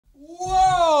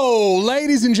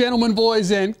Ladies and gentlemen,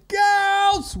 boys and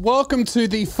girls, welcome to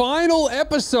the final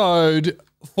episode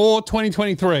for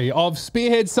 2023 of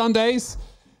Spearhead Sundays.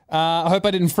 I hope I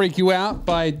didn't freak you out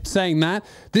by saying that.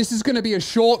 This is going to be a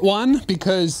short one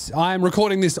because I'm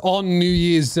recording this on New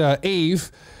Year's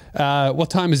Eve. What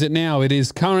time is it now? It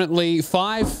is currently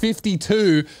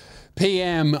 5:52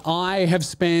 p.m. I have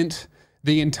spent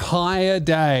the entire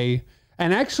day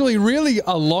and actually really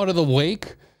a lot of the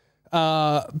week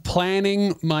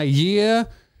planning my year,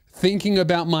 thinking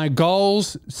about my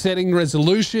goals, setting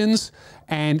resolutions.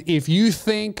 And if you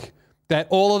think that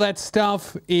all of that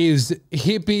stuff is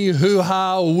hippie,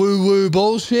 hoo-ha, woo-woo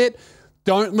bullshit,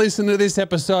 don't listen to this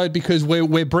episode because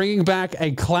we're bringing back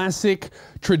a classic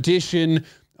tradition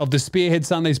of the Spearhead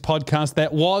Sundays podcast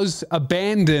that was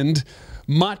abandoned,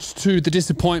 much to the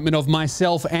disappointment of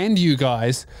myself and you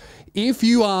guys. If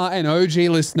you are an OG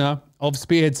listener of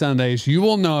Spearhead Sundays, you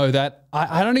will know that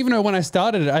I don't even know when I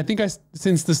started it. I think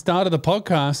since the start of the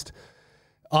podcast,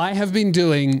 I have been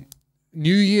doing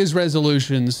New Year's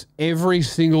resolutions every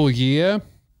single year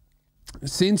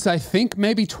since I think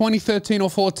maybe 2013 or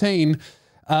 14.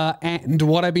 And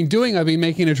what I've been doing, I've been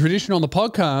making a tradition on the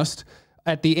podcast.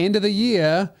 At the end of the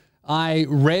year, I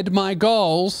read my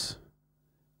goals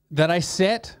that I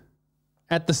set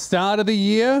at the start of the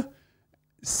year,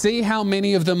 see how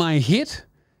many of them I hit,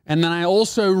 and then I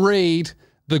also read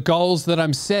the goals that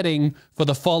I'm setting for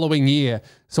the following year.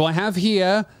 So I have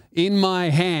here in my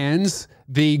hands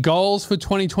the goals for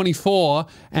 2024,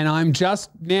 and I'm just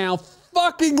now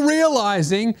fucking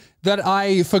realizing that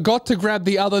I forgot to grab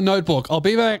the other notebook. I'll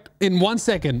be back in 1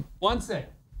 second. 1 sec.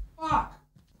 Fuck.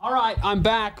 All right, I'm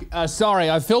back. Sorry,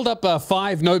 I filled up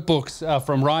 5 notebooks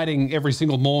from writing every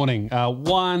single morning.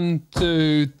 1,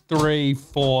 2, 3,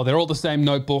 4. They're all the same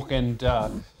notebook, and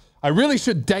I really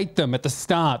should date them at the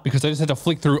start because I just had to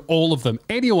flick through all of them.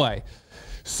 Anyway,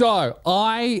 so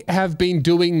I have been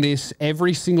doing this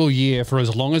every single year for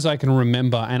as long as I can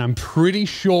remember, and I'm pretty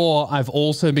sure I've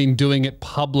also been doing it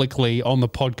publicly on the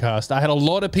podcast. I had a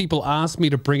lot of people ask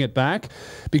me to bring it back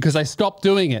because I stopped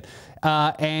doing it.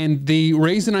 And the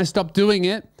reason I stopped doing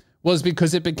it was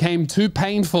because it became too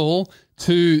painful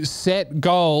to set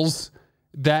goals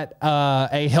that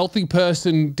a healthy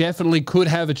person definitely could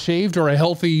have achieved, or a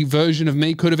healthy version of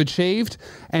me could have achieved,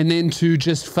 and then to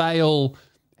just fail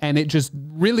and it just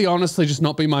really honestly just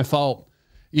not be my fault.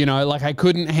 You know, like I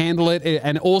couldn't handle it.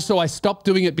 And also I stopped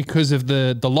doing it because of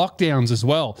the lockdowns as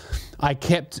well. I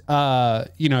kept,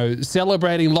 you know,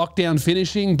 celebrating lockdown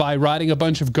finishing by writing a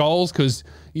bunch of goals because,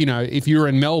 you know, if you were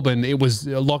in Melbourne, it was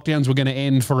lockdowns were going to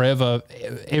end forever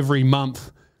every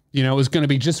month. You know, it was going to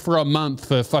be just for a month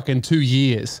for fucking 2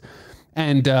 years.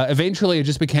 And eventually it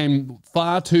just became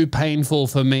far too painful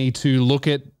for me to look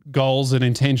at goals and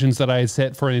intentions that I had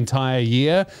set for an entire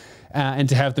year and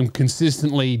to have them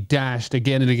consistently dashed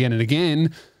again and again and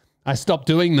again. I stopped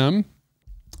doing them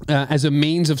as a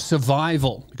means of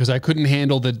survival because I couldn't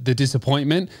handle the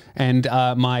disappointment. And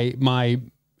my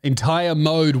entire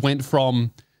mode went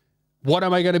from what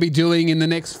am I going to be doing in the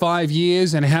next 5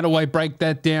 years, and how do I break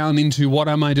that down into what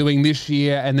am I doing this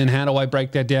year, and then how do I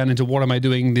break that down into what am I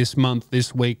doing this month,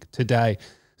 this week, today,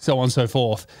 so on and so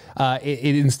forth.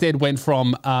 It instead went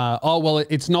from, oh, well,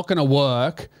 it's not going to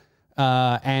work,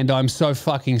 and I'm so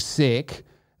fucking sick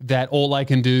that all I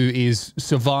can do is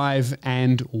survive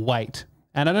and wait.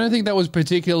 And I don't think that was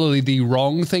particularly the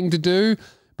wrong thing to do,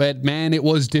 but man, it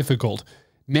was difficult.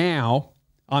 Now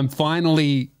I'm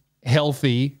finally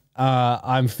healthy.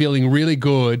 I'm feeling really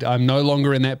good. I'm no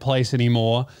longer in that place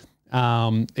anymore.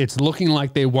 It's looking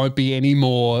like there won't be any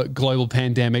more global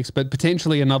pandemics, but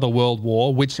potentially another world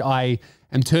war, which I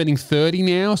am turning 30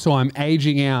 now, so I'm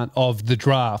aging out of the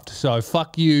draft. So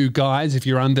fuck you guys if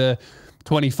you're under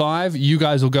 25. You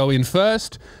guys will go in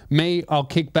first. Me, I'll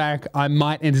kick back. I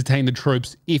might entertain the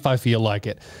troops if I feel like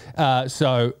it.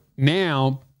 So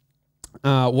now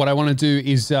what I want to do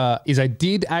is I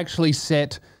did actually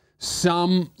set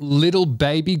some little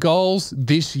baby goals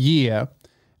this year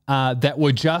that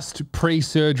were just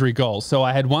pre-surgery goals. So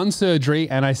I had one surgery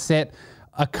and I set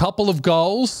a couple of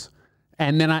goals,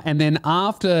 and then then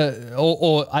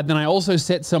I also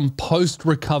set some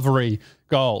post-recovery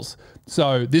goals.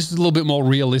 So this is a little bit more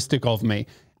realistic of me.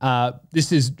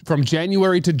 This is from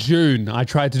January to June. I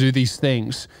tried to do these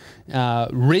things.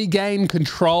 Regain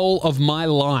control of my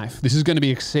life. This is going to be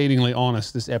exceedingly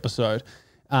honest, this episode.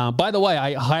 By the way,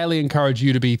 I highly encourage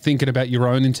you to be thinking about your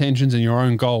own intentions and your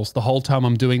own goals the whole time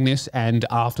I'm doing this and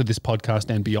after this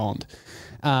podcast and beyond.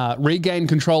 Regain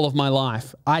control of my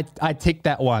life. I ticked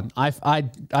that one.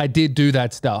 I did do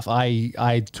that stuff.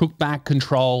 I took back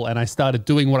control and I started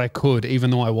doing what I could, even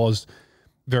though I was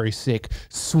very sick.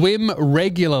 Swim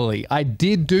regularly. I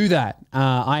did do that.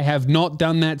 I have not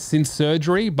done that since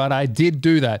surgery, but I did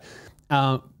do that.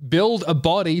 Build a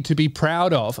body to be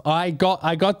proud of. I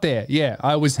got there. Yeah,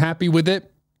 I was happy with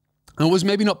it. I was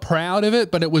maybe not proud of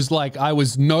it, but it was like I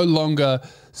was no longer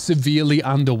severely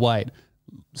underweight.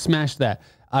 Smash that.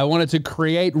 I wanted to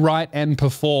create, write, and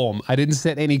perform. I didn't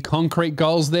set any concrete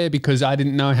goals there because I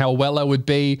didn't know how well I would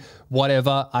be,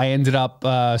 whatever. I ended up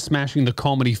smashing the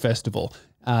comedy festival.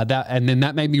 And then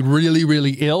that made me really,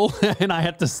 really ill and I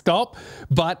had to stop,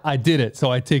 but I did it,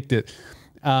 so I ticked it.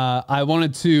 I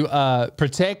wanted to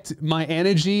protect my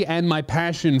energy and my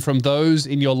passion from those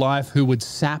in your life who would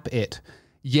sap it.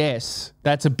 Yes,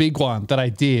 that's a big one that I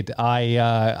did.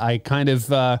 I kind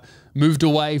of moved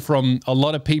away from a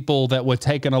lot of people that were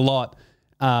taking a lot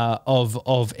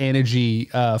of energy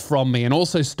from me, and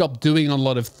also stopped doing a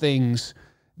lot of things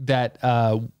that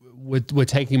were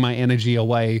taking my energy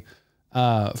away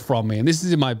from me. And this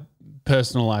is in my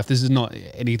personal life. This is not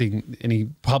any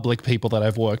public people that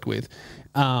I've worked with.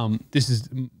 This is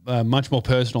much more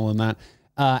personal than that.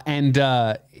 And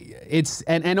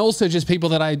also just people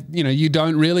that you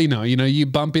don't really know. You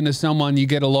bump into someone, you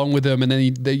get along with them, and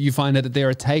then you find out that they're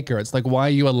a taker. It's like, why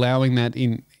are you allowing that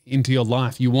into your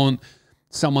life? You want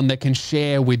someone that can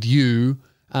share with you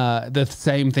the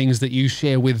same things that you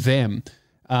share with them.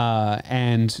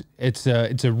 And it's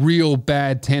a real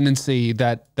bad tendency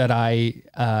that I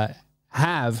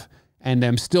have, and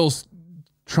I'm still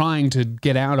trying to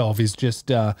get out of, is just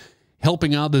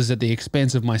helping others at the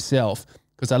expense of myself.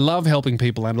 Because I love helping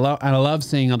people and I love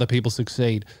seeing other people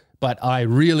succeed, but I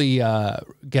really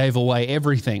gave away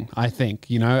everything, I think.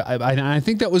 I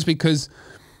think that was because,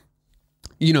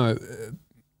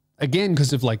 again,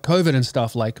 because of like COVID and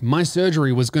stuff, like my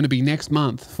surgery was going to be next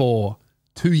month for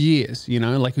 2 years,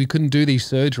 like we couldn't do these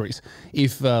surgeries.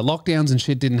 If lockdowns and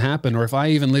shit didn't happen, or if I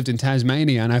even lived in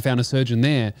Tasmania and I found a surgeon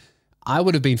there, I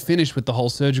would have been finished with the whole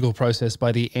surgical process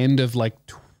by the end of like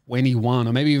 21,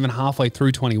 or maybe even halfway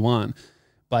through 21.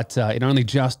 But it only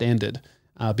just ended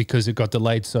because it got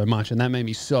delayed so much, and that made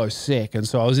me so sick. And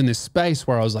so I was in this space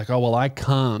where I was like, oh, well, I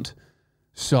can't,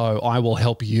 so I will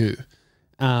help you.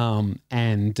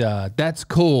 And that's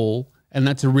cool, and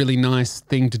that's a really nice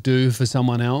thing to do for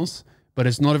someone else, but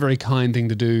it's not a very kind thing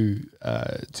to do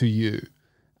to you.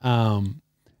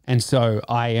 And so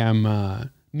I am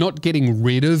not getting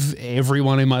rid of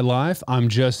everyone in my life. I'm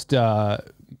just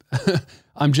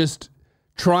I'm just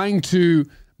trying to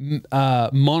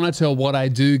monitor what I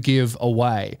do give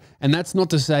away. And that's not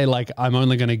to say like I'm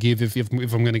only going to give if I'm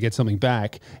going to get something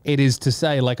back. It is to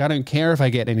say like I don't care if I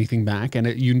get anything back, and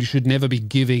you should never be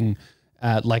giving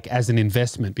like as an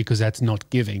investment, because that's not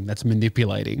giving, that's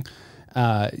manipulating.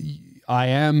 I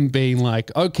am being like,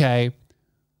 okay,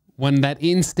 when that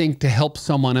instinct to help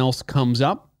someone else comes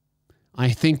up, I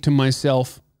think to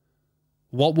myself,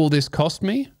 what will this cost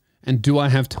me? And do I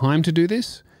have time to do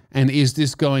this? And is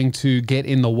this going to get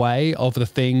in the way of the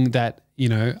thing that,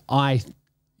 I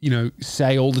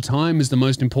say all the time is the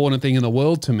most important thing in the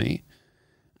world to me?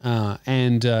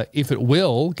 And if it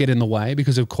will get in the way,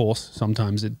 because of course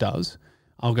sometimes it does,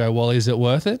 I'll go, well, is it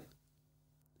worth it?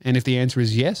 And if the answer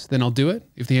is yes, then I'll do it.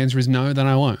 If the answer is no, then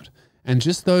I won't. And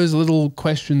just those little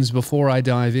questions before I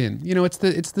dive in. It's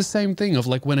the same thing of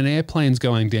like when an airplane's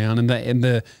going down and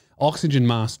the oxygen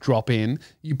masks drop in,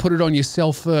 you put it on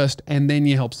yourself first and then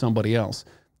you help somebody else.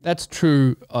 That's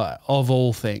true of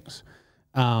all things.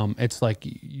 It's like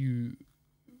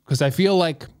because I feel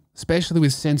like, especially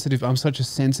with I'm such a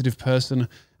sensitive person.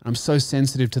 I'm so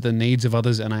sensitive to the needs of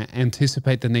others, and I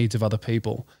anticipate the needs of other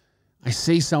people. I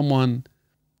see someone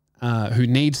who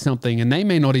needs something, and they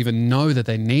may not even know that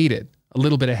they need it. A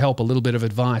little bit of help, a little bit of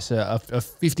advice, a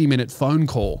 50-minute phone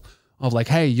call of like,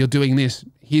 hey, you're doing this,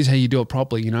 here's how you do it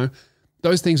properly,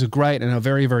 Those things are great and are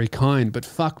very, very kind, but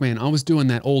fuck, man, I was doing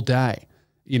that all day,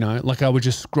 Like I would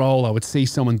just scroll, I would see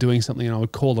someone doing something and I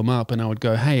would call them up and I would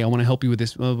go, hey, I want to help you with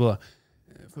this, blah, blah,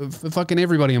 blah, for fucking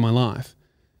everybody in my life.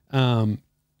 And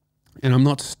I'm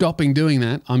not stopping doing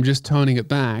that. I'm just toning it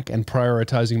back and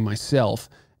prioritizing myself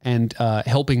and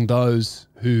helping those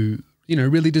who,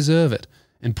 really deserve it,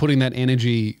 and putting that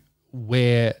energy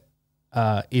where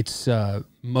it's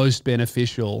most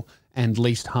beneficial and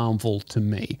least harmful to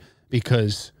me,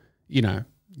 because,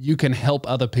 you can help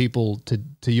other people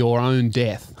to your own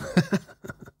death.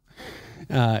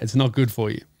 It's not good for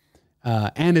you.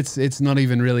 And it's not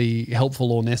even really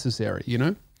helpful or necessary,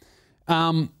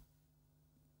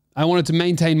 I wanted to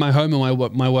maintain my home and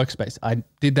my workspace. I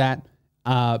did that.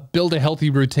 Build a healthy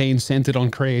routine centered on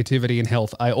creativity and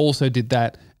health. I also did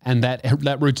that. And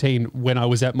that routine when I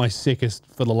was at my sickest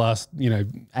for the last,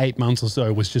 8 months or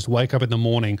so was just wake up in the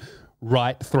morning,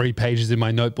 write 3 pages in my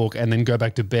notebook, and then go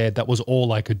back to bed. That was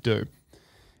all I could do.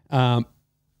 I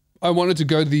wanted to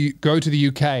go to the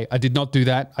UK. I did not do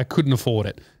that. I couldn't afford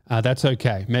it. That's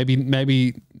okay.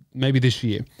 Maybe this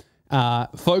year.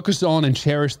 Focus on and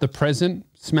cherish the present.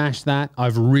 Smash that.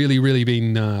 I've really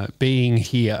been being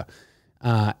here.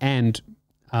 And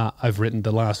I've written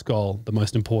the last goal, the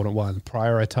most important one,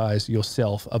 prioritize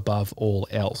yourself above all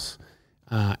else.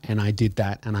 And I did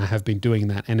that, and I have been doing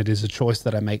that. And it is a choice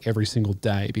that I make every single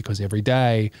day, because every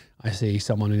day I see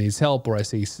someone who needs help, or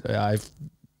I've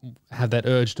had that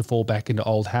urge to fall back into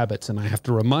old habits. And I have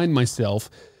to remind myself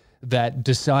that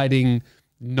deciding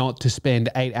not to spend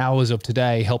 8 hours of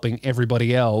today helping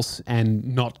everybody else and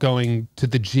not going to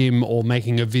the gym or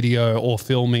making a video or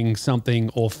filming something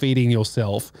or feeding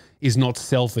yourself is not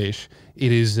selfish.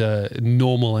 It is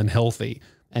normal and healthy.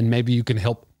 And maybe you can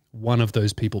help one of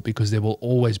those people, because there will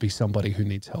always be somebody who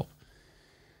needs help.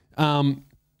 And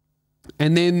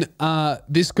then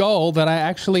this goal that I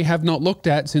actually have not looked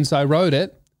at since I wrote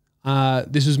it,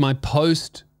 this is my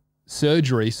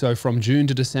post-surgery. So from June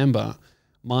to December,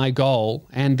 my goal,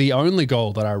 and the only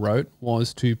goal that I wrote,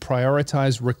 was to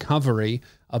prioritize recovery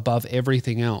above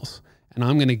everything else. And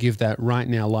I'm going to give that right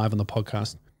now live on the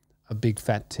podcast a big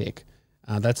fat tick.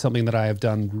 That's something that I have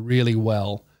done really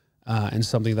well, and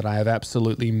something that I have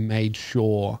absolutely made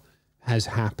sure has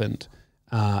happened.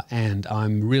 And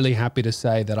I'm really happy to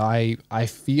say that I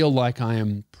feel like I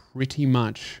am pretty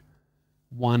much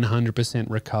 100%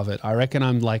 recovered. I reckon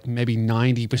I'm like maybe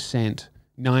 90%,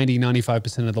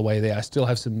 95% of the way there. I still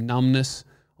have some numbness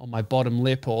on my bottom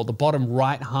lip, or the bottom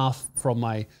right half from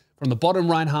the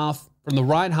right half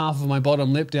of my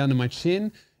bottom lip down to my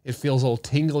chin. It feels all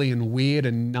tingly and weird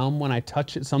and numb when I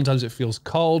touch it. Sometimes it feels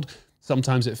cold.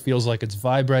 Sometimes it feels like it's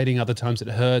vibrating. Other times it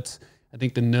hurts. I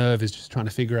think the nerve is just trying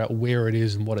to figure out where it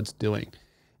is and what it's doing.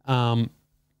 And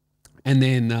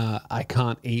then I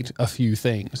can't eat a few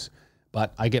things,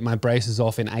 but I get my braces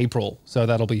off in April. So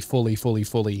that'll be fully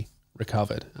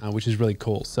recovered, which is really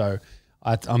cool. So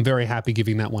I'm very happy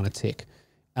giving that one a tick.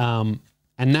 And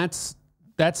that's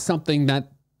something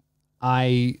that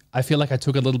I feel like I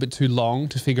took a little bit too long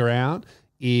to figure out,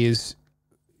 is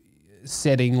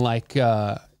setting like,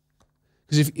 because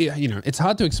if it's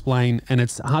hard to explain and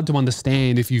it's hard to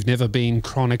understand if you've never been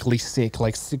chronically sick,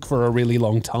 like sick for a really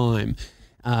long time,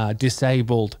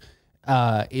 disabled.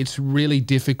 It's really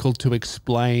difficult to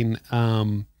explain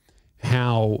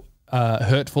how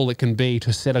hurtful it can be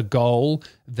to set a goal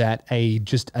that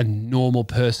just a normal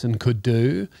person could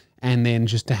do, and then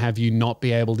just to have you not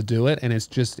be able to do it, and it's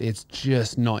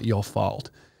just not your fault.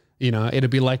 It'd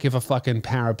be like if a fucking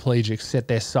paraplegic set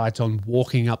their sights on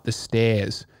walking up the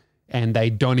stairs and they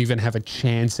don't even have a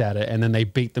chance at it, and then they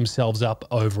beat themselves up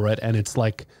over it, and it's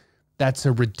like, that's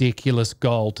a ridiculous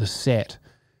goal to set.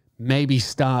 Maybe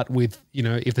start with,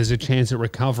 if there's a chance at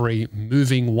recovery,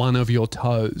 moving one of your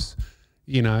toes,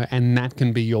 and that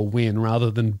can be your win, rather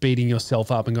than beating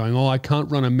yourself up and going, oh, I can't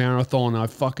run a marathon,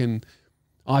 I've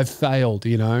failed,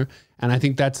 And I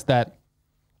think that's that,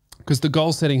 because the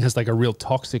goal setting has like a real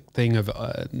toxic thing of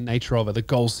nature of it, the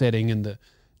goal setting and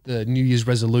the New Year's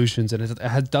resolutions, and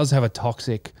it does have a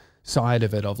toxic side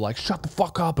of it, of like, shut the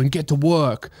fuck up and get to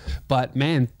work. But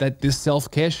man, this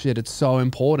self-care shit, it's so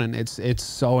important. It's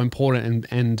so important.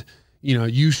 And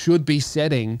you should be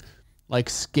setting like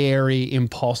scary,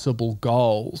 impossible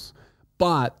goals,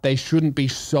 but they shouldn't be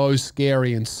so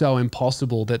scary and so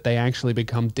impossible that they actually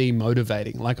become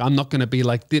demotivating. Like, I'm not going to be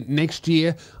like, next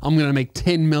year I'm going to make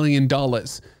 $10 million,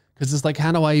 because it's like,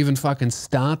 how do I even fucking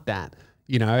start that?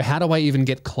 How do I even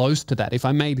get close to that? If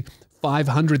I made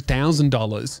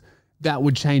 $500,000, that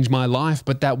would change my life,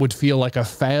 but that would feel like a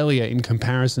failure in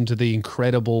comparison to the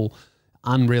incredible,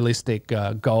 unrealistic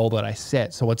goal that I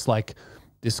set. So it's like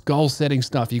this goal setting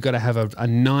stuff, you got to have a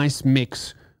nice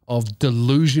mix of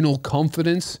delusional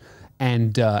confidence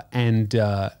and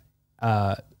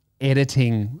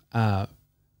editing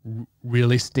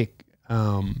realistic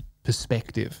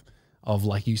perspective of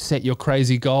like, you set your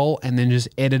crazy goal and then just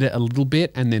edit it a little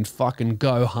bit and then fucking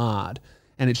go hard.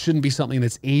 And it shouldn't be something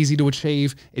that's easy to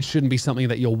achieve. It shouldn't be something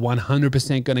that you're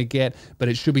 100% going to get, but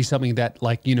it should be something that,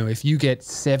 like, if you get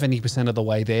 70% of the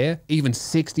way there, even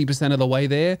 60% of the way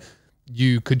there,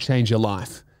 you could change your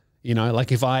life.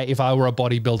 Like if I were a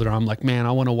bodybuilder, I'm like, man,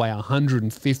 I want to weigh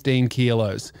 115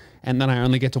 kilos, and then I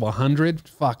only get to 100.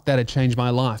 Fuck, that'd change my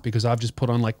life, because I've just put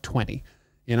on like 20,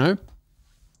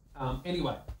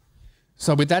 Anyway,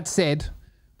 so with that said,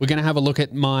 we're going to have a look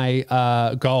at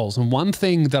my goals. And one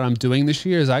thing that I'm doing this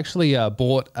year is I actually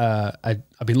bought, I've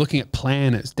been looking at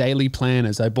planners, daily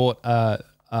planners. I bought a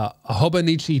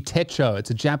Hobonichi Techo.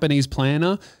 It's a Japanese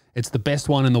planner. It's the best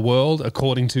one in the world,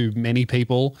 according to many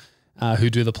people who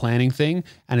do the planning thing.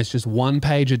 And it's just 1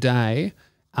 page a day.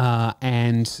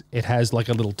 And it has like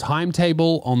a little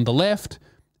timetable on the left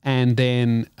and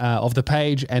then of the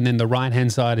page. And then the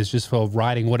right-hand side is just for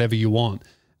writing whatever you want.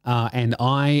 And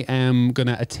I am going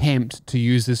to attempt to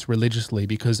use this religiously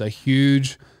because a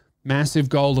huge, massive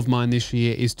goal of mine this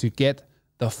year is to get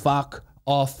the fuck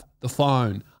off the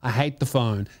phone. I hate the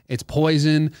phone. It's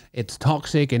poison. It's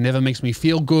toxic. It never makes me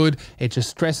feel good. It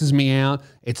just stresses me out.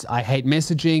 I hate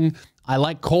messaging. I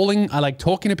like calling. I like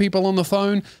talking to people on the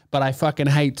phone, but I fucking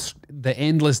hate the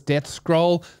endless death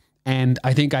scroll. And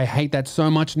I think I hate that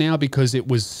so much now because it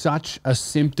was such a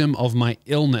symptom of my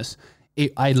illness.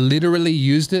 I literally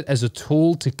used it as a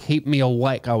tool to keep me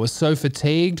awake. I was so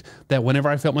fatigued that whenever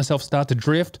I felt myself start to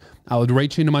drift, I would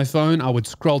reach into my phone, I would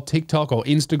scroll TikTok or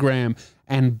Instagram,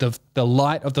 and the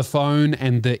light of the phone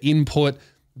and the input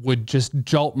would just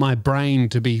jolt my brain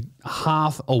to be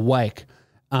half awake.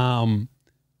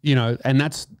 You know, and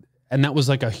that was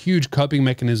like a huge coping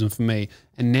mechanism for me.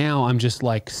 And now I'm just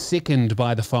like sickened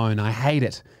by the phone. I hate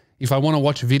it. If I want to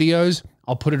watch videos,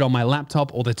 I'll put it on my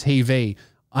laptop or the TV.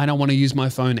 I don't want to use my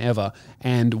phone ever.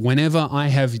 And whenever I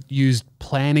have used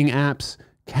planning apps,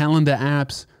 calendar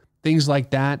apps, things like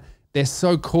that, they're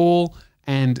so cool.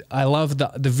 And I love the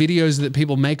videos that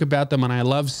people make about them, and I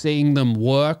love seeing them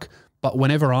work. But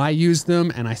whenever I use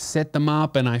them and I set them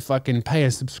up and I fucking pay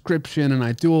a subscription and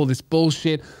I do all this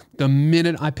bullshit, the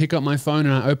minute I pick up my phone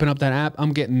and I open up that app,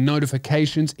 I'm getting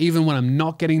notifications. Even when I'm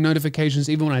not getting notifications,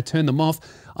 even when I turn them off,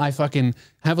 I fucking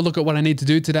have a look at what I need to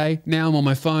do today. Now I'm on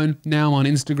my phone. Now I'm on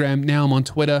Instagram. Now I'm on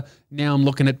Twitter. Now I'm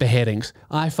looking at beheadings.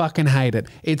 I fucking hate it.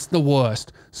 It's the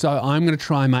worst. So I'm going to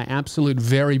try my absolute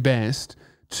very best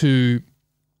to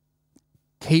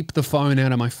keep the phone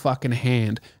out of my fucking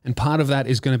hand. And part of that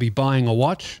is going to be buying a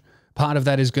watch. Part of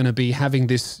that is going to be having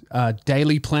this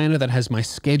daily planner that has my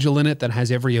schedule in it, that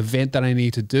has every event that I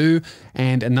need to do.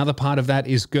 And another part of that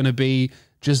is going to be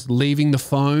just leaving the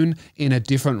phone in a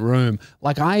different room.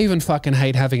 Like, I even fucking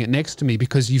hate having it next to me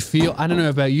because you feel, I don't know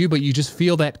about you, but you just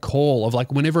feel that call of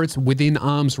like whenever it's within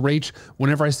arm's reach,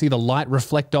 whenever I see the light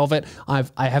reflect of it, I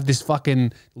have this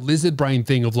fucking lizard brain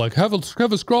thing of like, have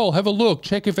a scroll, have a look,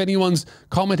 check if anyone's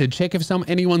commented, check if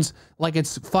anyone's like,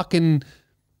 it's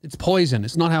poison.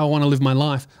 It's not how I want to live my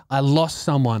life. I lost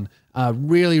someone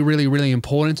really, really, really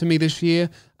important to me this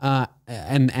year.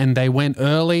 And they went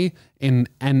early and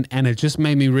it just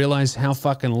made me realize how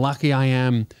fucking lucky I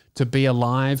am to be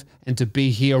alive and to be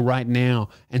here right now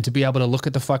and to be able to look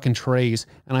at the fucking trees.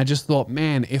 And I just thought,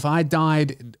 man, if I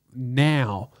died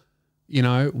now, you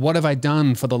know, what have I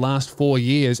done for the last 4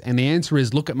 years? And the answer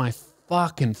is, look at my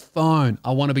fucking phone.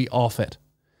 I want to be off it.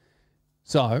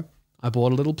 So I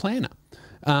bought a little planner.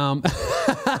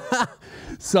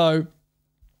 So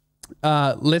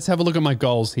let's have a look at my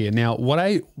goals here. Now, what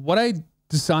I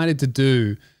decided to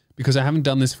do, because I haven't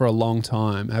done this for a long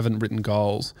time, I haven't written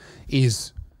goals,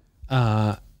 is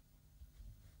a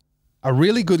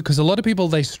really good, because a lot of people,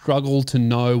 they struggle to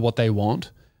know what they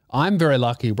want. I'm very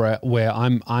lucky where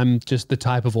I'm just the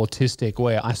type of autistic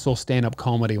where I saw stand-up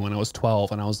comedy when I was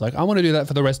 12 and I was like, I want to do that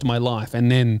for the rest of my life.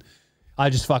 And then I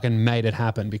just fucking made it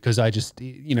happen because I just,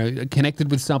 you know,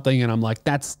 connected with something and I'm like,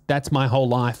 that's my whole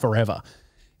life forever.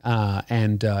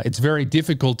 And it's very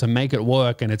difficult to make it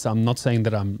work. And I'm not saying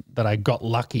that I got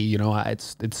lucky, you know,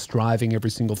 it's striving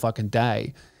every single fucking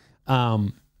day.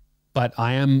 But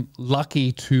I am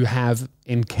lucky to have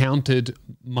encountered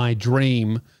my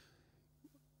dream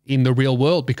in the real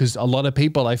world, because a lot of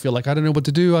people, I feel like, I don't know what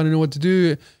to do. I don't know what to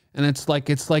do. And it's like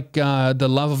the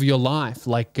love of your life.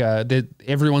 Like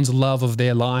everyone's love of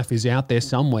their life is out there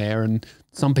somewhere. And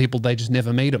some people, they just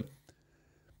never meet them.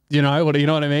 You know what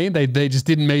I mean? They just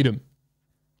didn't meet him.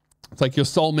 It's like your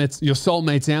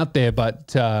soulmate's out there,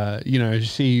 but you know,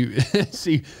 she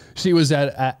was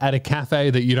at a cafe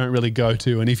that you don't really go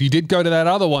to. And if you did go to that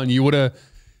other one, you would have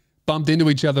bumped into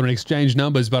each other and exchanged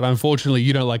numbers, but unfortunately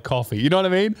you don't like coffee. You know what I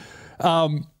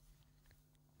mean?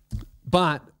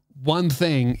 But one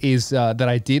thing is that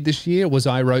I did this year was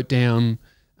I wrote down,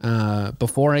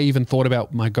 before I even thought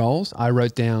about my goals, I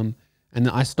wrote down, and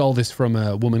I stole this from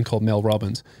a woman called Mel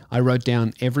Robbins. I wrote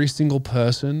down every single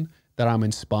person that I'm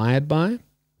inspired by,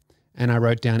 and I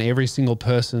wrote down every single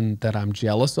person that I'm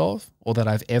jealous of or that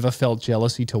I've ever felt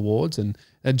jealousy towards. And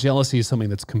that jealousy is something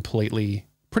that's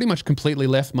pretty much completely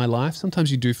left my life. Sometimes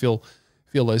you do feel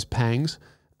those pangs.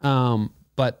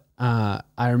 But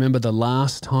I remember the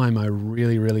last time I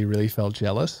really felt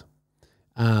jealous,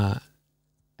 and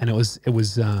it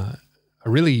was I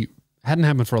really hadn't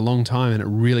happened for a long time, and it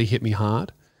really hit me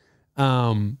hard.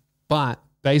 But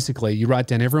basically, you write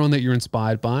down everyone that you're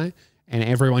inspired by and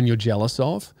everyone you're jealous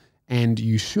of, and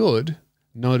you should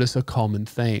notice a common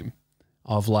theme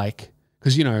of like,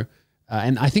 because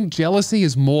and I think jealousy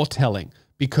is more telling,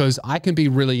 because I can be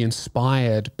really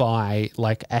inspired by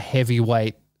like a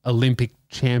heavyweight Olympic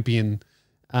champion,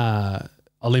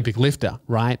 Olympic lifter,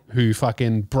 right? Who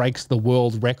fucking breaks the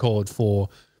world record for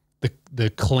the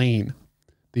clean,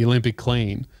 the Olympic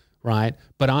clean, right?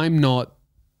 But I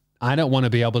don't want to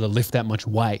be able to lift that much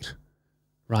weight,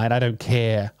 right? I don't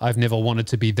care. I've never wanted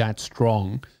to be that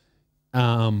strong.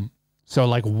 So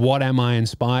like, what am I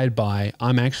inspired by?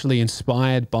 I'm actually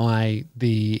inspired by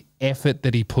the effort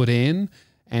that he put in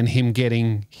and him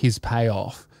getting his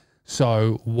payoff.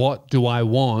 So what do I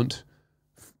want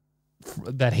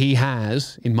that he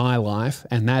has in my life?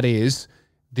 And that is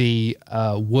the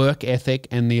work ethic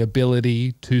and the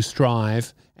ability to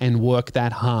strive and work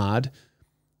that hard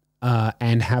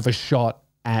and have a shot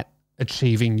at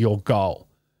achieving your goal.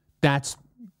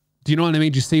 Do you know what I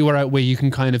mean? Do you see where you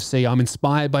can kind of see I'm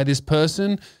inspired by this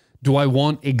person? Do I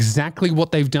want exactly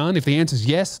what they've done? If the answer is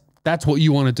yes, that's what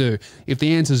you want to do. If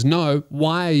the answer is no,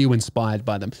 why are you inspired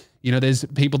by them? There's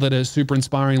people that are super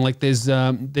inspiring. Like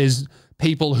there's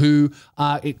people who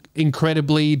are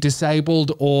incredibly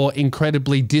disabled or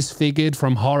incredibly disfigured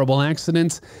from horrible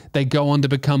accidents. They go on to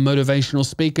become motivational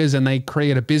speakers and they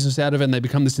create a business out of it and they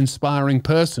become this inspiring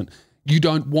person. You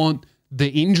don't want the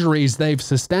injuries they've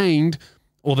sustained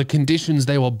or the conditions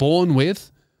they were born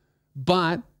with,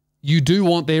 but you do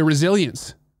want their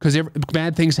resilience, because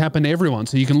bad things happen to everyone.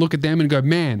 So you can look at them and go,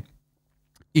 man,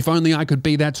 if only I could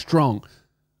be that strong.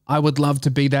 I would love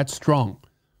to be that strong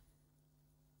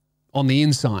on the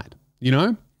inside,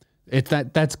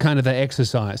 That's kind of the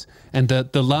exercise. And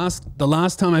the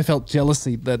last time I felt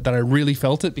jealousy, that I really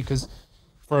felt it, because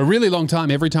for a really long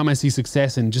time, every time I see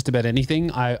success in just about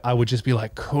anything, I would just be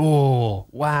like, cool,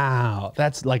 wow.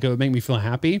 That's like, it would make me feel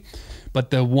happy.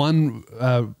 But the one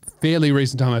fairly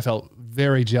recent time I felt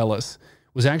very jealous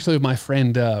was actually with my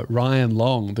friend Ryan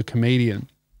Long, the comedian.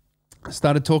 I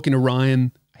started talking to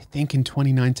Ryan, I think in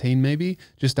 2019 maybe,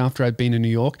 just after I'd been in New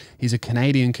York. He's a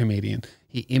Canadian comedian.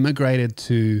 He immigrated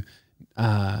to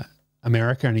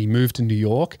America and he moved to New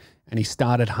York. And he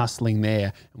started hustling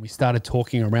there. And we started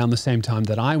talking around the same time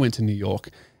that I went to New York.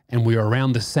 And we were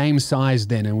around the same size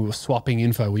then, and we were swapping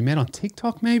info. We met on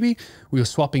TikTok maybe? We were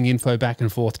swapping info back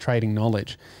and forth, trading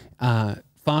knowledge.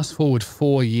 Fast forward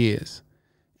 4 years.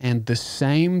 And the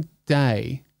same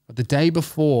day, the day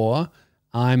before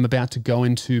I'm about to go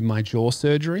into my jaw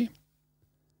surgery,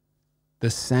 the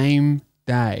same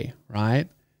day, right?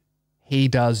 He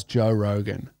does Joe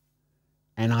Rogan.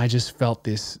 And I just felt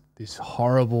this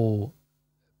horrible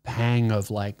pang of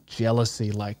like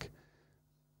jealousy, like,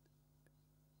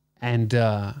 and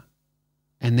I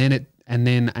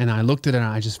looked at it and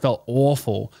I just felt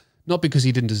awful. Not because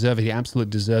he didn't deserve it. He absolutely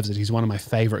deserves it. He's one of my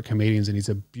favorite comedians and he's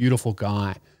a beautiful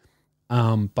guy.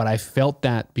 But I felt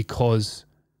that because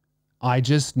I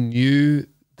just knew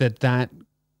that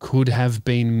could have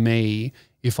been me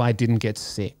if I didn't get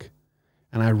sick.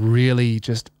 And I really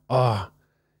just, and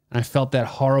I felt that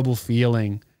horrible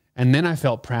feeling. And then I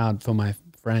felt proud for my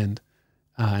friend,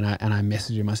 and I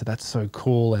messaged him. I said, that's so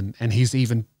cool. And he's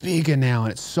even bigger now,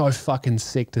 and it's so fucking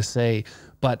sick to see.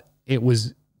 But it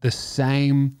was the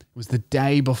same. It was the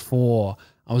day before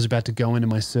I was about to go into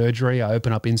my surgery. I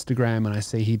open up Instagram and I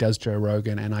see he does Joe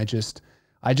Rogan, and I just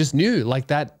knew like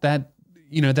that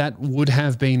would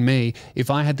have been me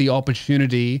if I had the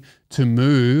opportunity to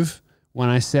move when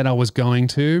I said I was going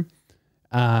to.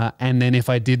 And then if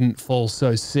I didn't fall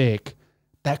so sick,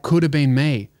 that could have been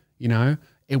me,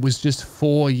 It was just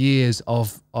 4 years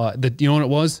of, you know what it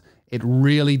was? It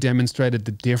really demonstrated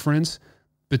the difference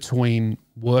between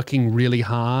working really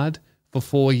hard for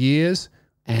 4 years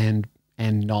and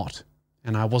not.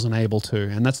 And I wasn't able to.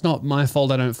 And that's not my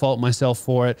fault. I don't fault myself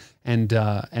for it. And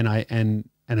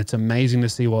it's amazing to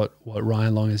see what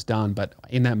Ryan Long has done. But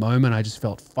in that moment, I just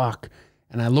felt fuck.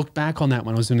 And I looked back on that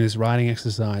when I was doing this writing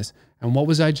exercise. And what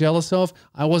was I jealous of?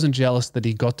 I wasn't jealous that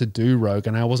he got to do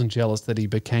Rogan. I wasn't jealous that he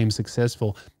became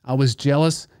successful. I was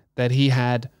jealous that he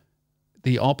had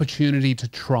the opportunity to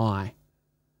try.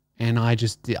 And I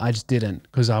just didn't,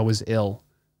 because I was ill.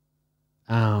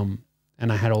 And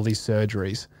I had all these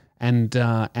surgeries.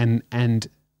 And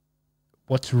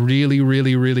what's really,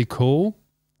 really, really cool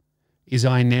is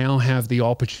I now have the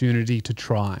opportunity to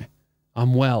try.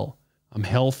 I'm well. I'm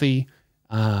healthy.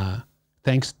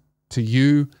 Thanks to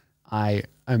you. I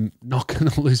am not going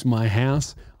to lose my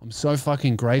house. I'm so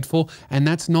fucking grateful. And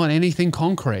that's not anything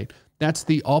concrete. That's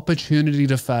the opportunity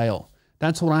to fail.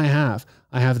 That's what I have.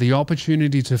 I have the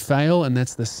opportunity to fail, and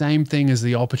that's the same thing as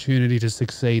the opportunity to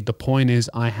succeed. The point is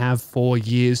I have 4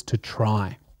 years to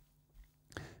try.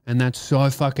 And that's so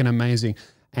fucking amazing.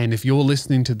 And if you're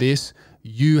listening to this,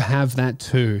 you have that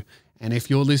too. And if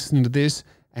you're listening to this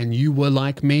and you were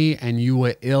like me and you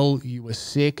were ill, you were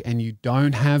sick, and you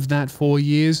don't have that 4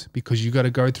 years because you got to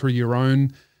go through your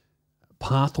own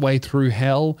pathway through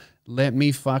hell, let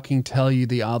me fucking tell you,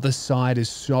 the other side is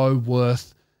so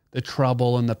worth the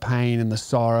trouble and the pain and the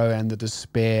sorrow and the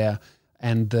despair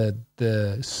and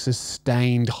the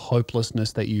sustained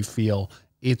hopelessness that you feel.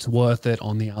 It's worth it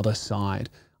on the other side.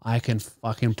 I can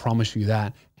fucking promise you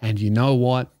that. And you know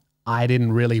what? I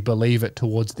didn't really believe it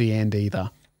towards the end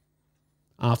either.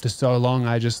 After so long,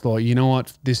 I just thought, you know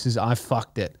what? I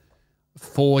fucked it.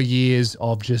 4 years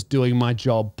of just doing my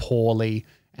job poorly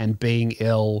and being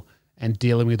ill and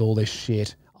dealing with all this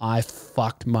shit. I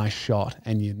fucked my shot.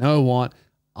 And you know what?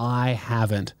 I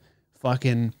haven't.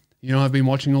 Fucking, you know, I've been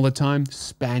watching all the time.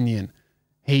 Spanian.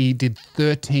 He did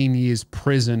 13 years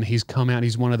prison. He's come out.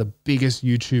 He's one of the biggest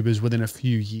YouTubers within a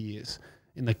few years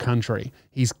in the country.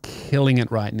 He's killing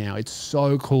it right now. It's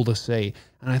so cool to see.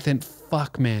 And I think,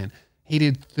 fuck, man, he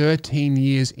did 13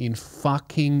 years in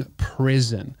fucking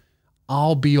prison.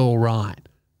 I'll be all right.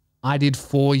 I did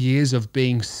 4 years of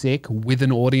being sick with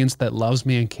an audience that loves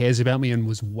me and cares about me and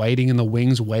was waiting in the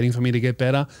wings, waiting for me to get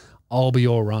better. I'll be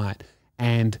all right.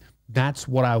 And that's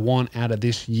what I want out of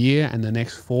this year and the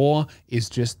next 4 is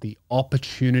just the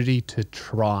opportunity to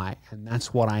try. And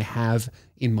that's what I have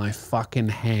in my fucking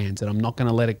hands, and I'm not going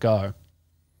to let it go.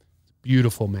 It's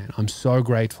beautiful, man. I'm so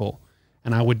grateful.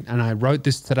 And I wrote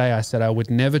this today. I said I would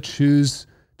never choose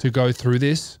to go through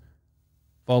this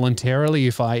voluntarily.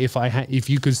 If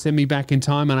you could send me back in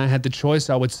time and I had the choice,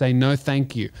 I would say no,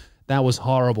 thank you. That was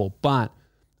horrible. But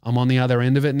I'm on the other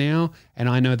end of it now, and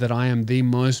I know that I am the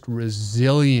most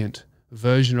resilient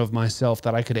version of myself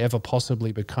that I could ever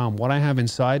possibly become. What I have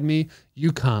inside me,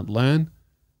 you can't learn.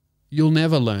 You'll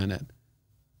never learn it.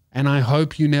 And I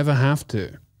hope you never have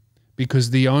to,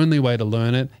 because the only way to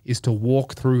learn it is to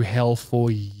walk through hell for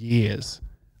years,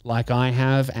 like I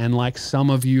have and like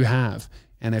some of you have.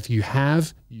 And if you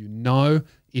have, you know.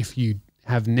 If you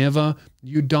have never,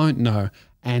 you don't know.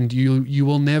 And you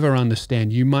will never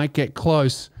understand. You might get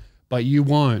close, but you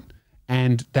won't.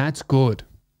 And that's good.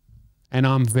 And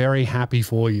I'm very happy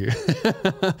for you.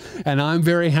 And I'm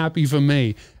very happy for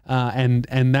me.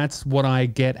 And that's what I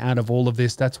get out of all of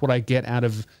this. That's what I get out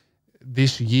of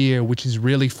this year, which is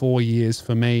really 4 years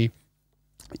for me,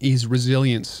 is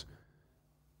resilience.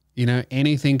 You know,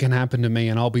 anything can happen to me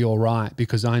and I'll be all right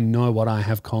because I know what I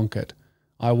have conquered.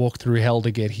 I walked through hell to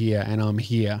get here, and I'm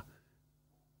here.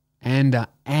 And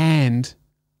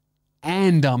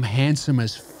I'm handsome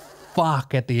as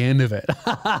fuck at the end of it.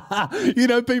 You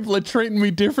know, people are treating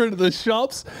me different at the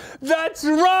shops. That's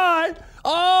right.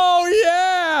 Oh,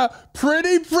 yeah.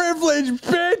 Pretty privileged,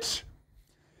 bitch.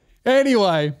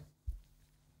 Anyway,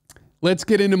 let's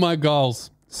get into my goals.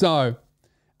 So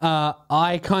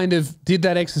I kind of did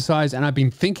that exercise, and I've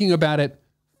been thinking about it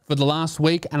for the last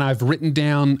week, and I've written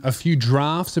down a few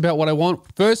drafts about what I want.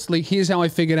 Firstly, here's how I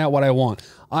figured out what I want.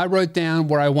 I wrote down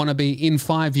where I want to be in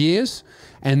 5 years,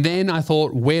 and then I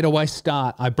thought, where do I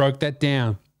start? I broke that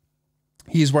down.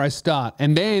 Here's where I start.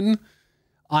 And then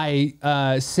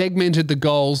I segmented the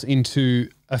goals into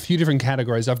a few different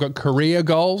categories. I've got career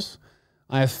goals.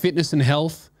 I have fitness and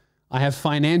health. I have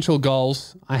financial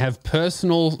goals. I have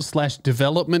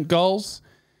personal/development goals,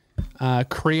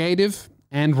 creative,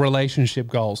 and relationship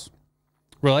goals.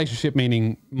 Relationship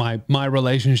meaning my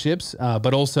relationships,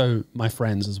 but also my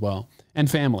friends as well, and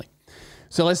family.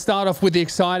 So let's start off with the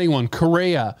exciting one,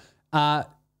 career. By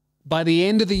the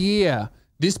end of the year,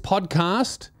 this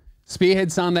podcast,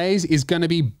 Spearhead Sundays, is going to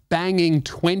be banging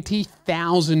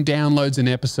 20,000 downloads an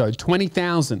episode.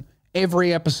 20,000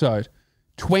 every episode.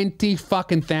 20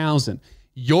 fucking thousand.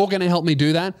 You're going to help me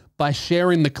do that by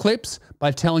sharing the clips,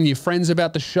 by telling your friends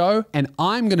about the show, and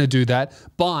I'm going to do that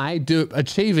by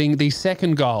achieving the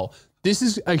second goal. This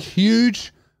is a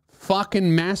huge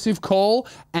fucking massive call,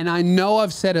 and I know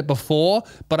I've said it before,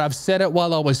 but I've said it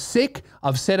while I was sick,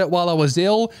 I've said it while I was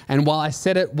ill, and while I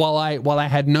said it while I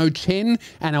had no chin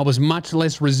and I was much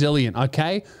less resilient,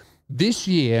 okay? This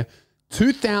year,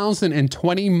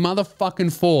 2020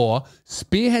 motherfucking 4,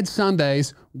 Spearhead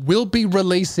Sundays will be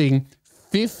releasing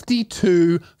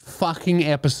 52 fucking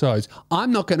episodes.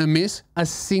 I'm not going to miss a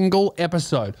single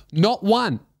episode. Not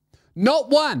one. Not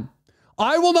one.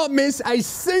 I will not miss a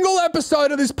single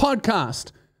episode of this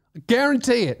podcast.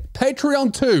 Guarantee it.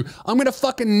 Patreon 2. I'm going to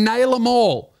fucking nail them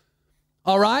all.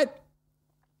 All right?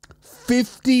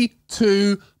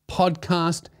 52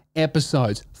 podcast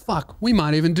episodes. Fuck, we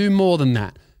might even do more than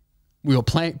that. We were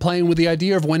playing with the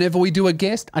idea of whenever we do a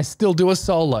guest, I still do a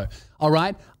solo. All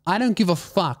right? I don't give a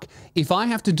fuck. If I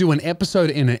have to do an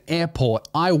episode in an airport,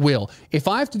 I will. If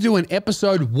I have to do an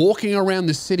episode walking around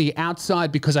the city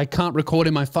outside because I can't record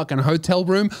in my fucking hotel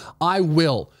room, I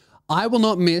will. I will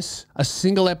not miss a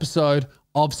single episode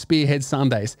of Spearhead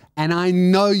Sundays. And I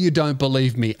know you don't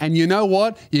believe me. And you know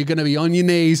what? You're going to be on your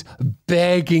knees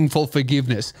begging for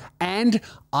forgiveness. And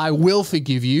I will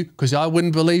forgive you because I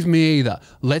wouldn't believe me either.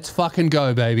 Let's fucking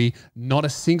go, baby. Not a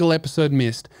single episode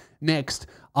missed. Next,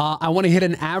 I want to hit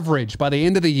an average by the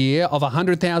end of the year of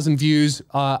 100,000 views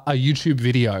a YouTube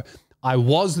video. I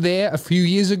was there a few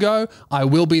years ago. I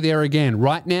will be there again.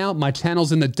 Right now, my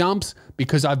channel's in the dumps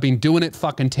because I've been doing it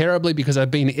fucking terribly because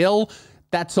I've been ill.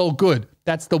 That's all good.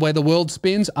 That's the way the world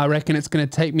spins. I reckon it's going to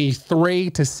take me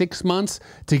 3 to 6 months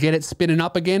to get it spinning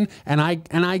up again. And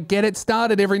I get it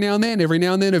started every now and then. Every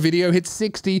now and then a video hits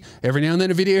 60. Every now and then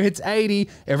a video hits 80.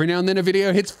 Every now and then a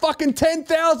video hits fucking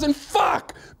 10,000.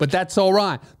 Fuck! But that's all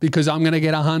right because I'm going to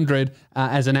get 100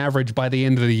 as an average by the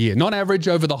end of the year. Not average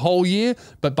over the whole year,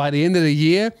 but by the end of the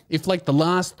year, if like the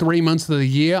last 3 months of the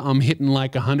year, I'm hitting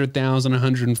like 100,000,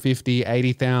 150,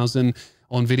 80,000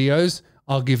 on videos,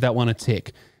 I'll give that one a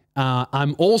tick.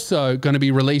 I'm also going to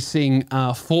be releasing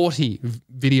 40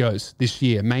 videos this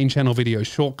year, main channel videos,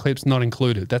 short clips not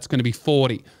included. That's going to be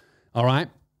 40, all right?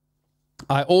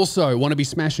 I also want to be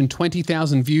smashing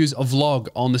 20,000 views of vlog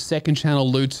on the second channel,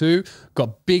 Lou 2.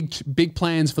 Got big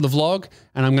plans for the vlog,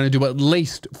 and I'm going to do at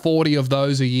least 40 of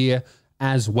those a year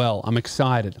as well. I'm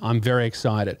excited. I'm very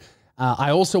excited.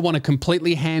 I also want to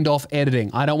completely hand off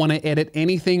editing. I don't want to edit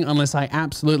anything unless I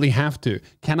absolutely have to.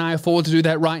 Can I afford to do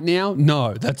that right now?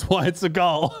 No. That's why it's a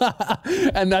goal.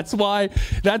 And that's why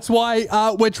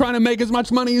we're trying to make as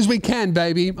much money as we can,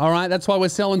 baby. All right? That's why we're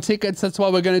selling tickets. That's why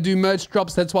we're going to do merch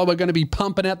drops. That's why we're going to be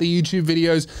pumping out the YouTube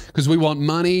videos because we want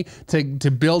money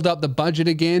to build up the budget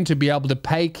again, to be able to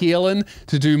pay Keelan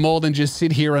to do more than just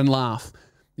sit here and laugh.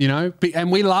 You know,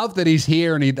 and we love that he's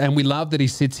here and we love that he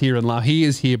sits here and laughs. He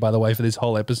is here, by the way, for this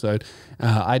whole episode.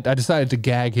 I decided to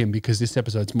gag him because this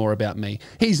episode's more about me.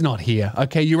 He's not here.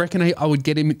 Okay, you reckon I would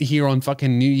get him here on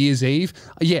fucking New Year's Eve?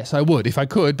 Yes, I would if I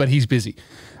could, but he's busy.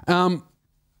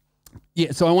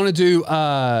 Yeah, so I want to do,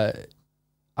 I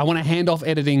want to hand off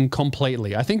editing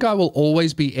completely. I think I will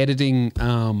always be editing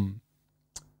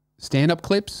stand-up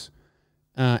clips.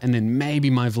 And then maybe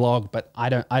my vlog, but I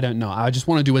don't know. I just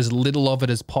want to do as little of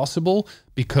it as possible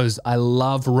because I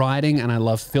love writing and I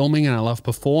love filming and I love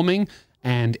performing,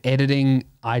 and editing,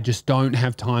 I just don't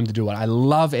have time to do it. I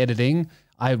love editing.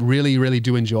 I really, really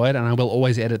do enjoy it, and I will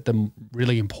always edit the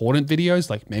really important videos,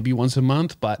 like maybe once a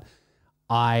month, but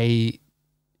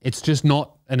it's just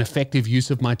not an effective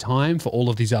use of my time for all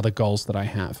of these other goals that I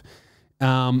have.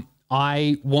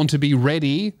 I want to be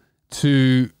ready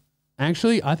to...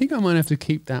 Actually, I think I might have to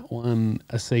keep that one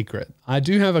a secret. I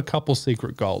do have a couple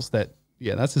secret goals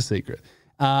yeah, that's a secret.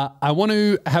 I want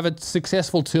to have a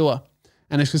successful tour,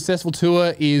 and a successful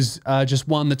tour is just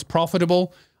one that's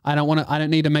profitable. I don't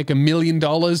need to make $1 million.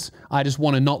 I just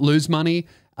want to not lose money.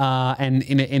 And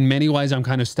in many ways, I'm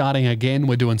kind of starting again.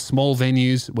 We're doing small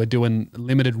venues. We're doing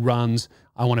limited runs.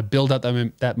 I want to build up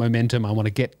that momentum. I want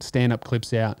to get stand-up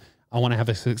clips out. I want to have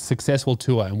a successful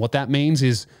tour. And what that means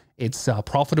is it's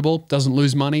profitable, doesn't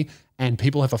lose money, and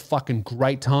people have a fucking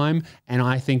great time. And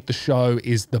I think the show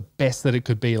is the best that it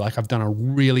could be. Like, I've done a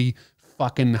really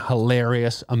fucking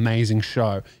hilarious, amazing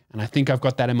show. And I think I've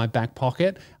got that in my back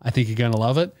pocket. I think you're going to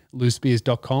love it.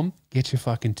 louspears.com. Get your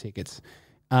fucking tickets.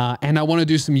 And I want to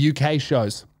do some UK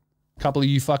shows. A couple of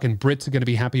you fucking Brits are going to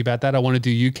be happy about that. I want to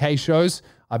do UK shows.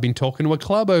 I've been talking to a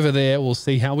club over there. We'll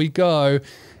see how we go.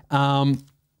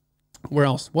 Where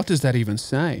else? What does that even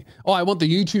say? Oh, I want the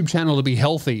YouTube channel to be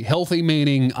healthy. Healthy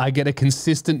meaning I get a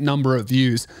consistent number of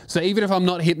views. So even if I'm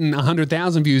not hitting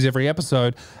 100,000 views every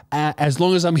episode, as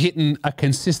long as I'm hitting a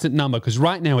consistent number, because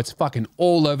right now it's fucking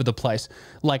all over the place.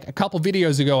 Like a couple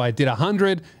videos ago, I did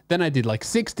 100, then I did like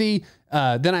 60,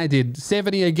 then I did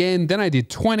 70 again, then I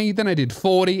did 20, then I did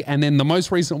 40, and then the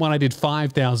most recent one I did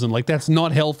 5,000. Like, that's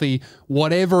not healthy.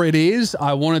 Whatever it is,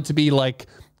 I want it to be like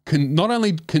not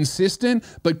only consistent,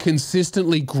 but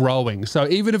consistently growing. So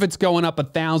even if it's going up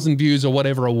 1,000 views or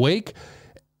whatever a week,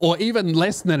 or even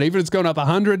less than that, even if it's going up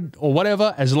 100 or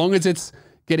whatever, as long as it's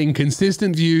getting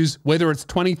consistent views, whether it's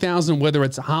 20,000, whether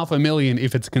it's 500,000,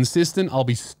 if it's consistent, I'll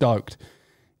be stoked.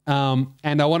 And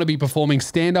I want to be performing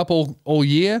stand-up all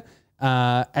year,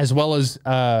 as well as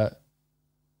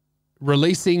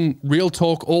releasing Real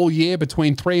Talk all year,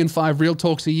 between 3 and 5 Real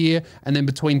Talks a year, and then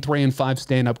between 3 and 5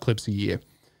 stand-up clips a year.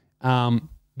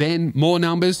 Then more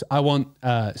numbers. I want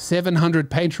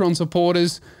 700 Patreon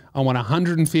supporters. I want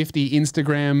 150,000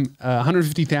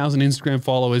 Instagram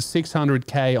followers,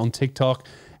 600K on TikTok,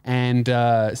 and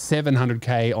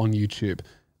 700K on YouTube.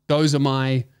 Those are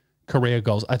my career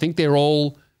goals. I think they're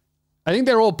all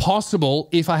possible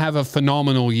if I have a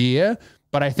phenomenal year.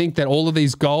 But I think that all of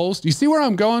these goals, you see where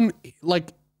I'm going?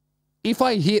 Like, if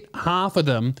I hit half of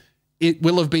them, it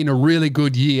will have been a really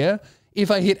good year.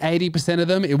 If I hit 80% of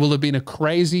them, it will have been a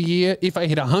crazy year. If I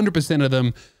hit 100% of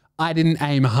them, I didn't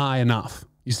aim high enough.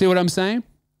 You see what I'm saying?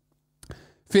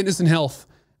 Fitness and health.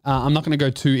 I'm not going to go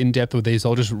too in-depth with these.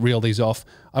 I'll just reel these off.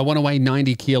 I want to weigh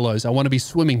 90 kilos. I want to be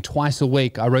swimming twice a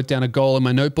week. I wrote down a goal in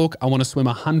my notebook. I want to swim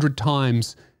 100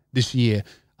 times this year.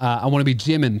 I want to be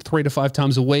gymming 3 to 5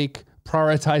 times a week.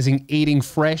 Prioritizing eating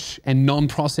fresh and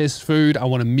non-processed food. I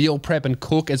want to meal prep and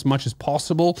cook as much as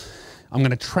possible. I'm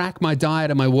going to track my diet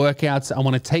and my workouts. I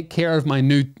want to take care of my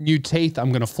new teeth.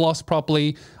 I'm going to floss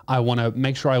properly. I want to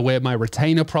make sure I wear my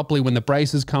retainer properly when the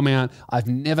braces come out. I've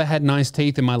never had nice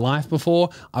teeth in my life before.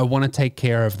 I want to take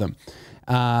care of them.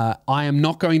 I am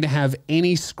not going to have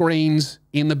any screens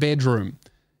in the bedroom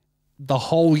the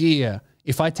whole year.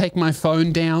 If I take my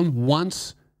phone down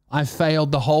once, I've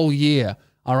failed the whole year.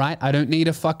 All right, I don't need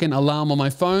a fucking alarm on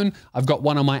my phone. I've got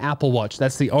one on my Apple Watch.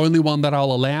 That's the only one that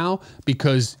I'll allow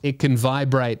because it can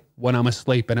vibrate when I'm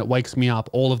asleep and it wakes me up.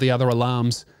 All of the other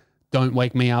alarms don't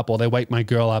wake me up or they wake my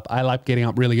girl up. I like getting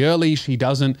up really early. She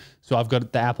doesn't. So I've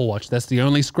got the Apple Watch. That's the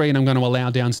only screen I'm going to allow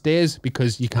downstairs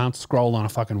because you can't scroll on a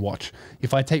fucking watch.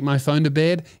 If I take my phone to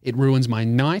bed, it ruins my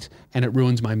night and it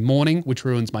ruins my morning, which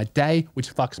ruins my day,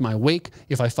 which fucks my week.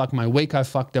 If I fuck my week, I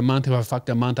fucked a month. If I fucked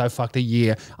a month, I fucked a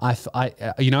year.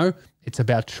 You know, it's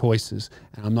about choices.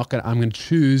 And I'm going to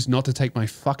choose not to take my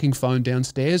fucking phone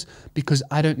downstairs because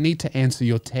I don't need to answer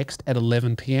your text at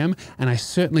 11 p.m. and I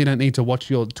certainly don't need to watch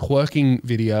your twerking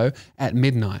video at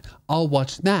midnight. I'll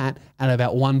watch that at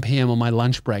about 1 p.m. on my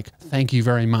lunch break. Thank you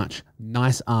very much.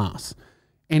 Nice ass.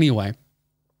 Anyway,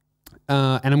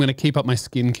 and I'm going to keep up my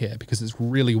skincare because it's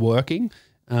really working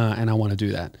and I want to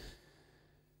do that.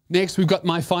 Next, we've got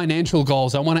my financial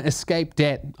goals. I want to escape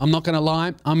debt. I'm not going to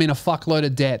lie. I'm in a fuckload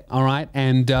of debt, all right?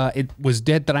 And it was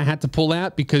debt that I had to pull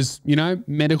out because, you know,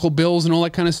 medical bills and all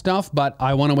that kind of stuff, but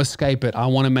I want to escape it. I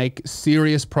want to make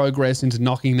serious progress into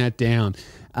knocking that down.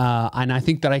 And I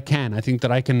think that I can. I think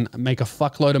that I can make a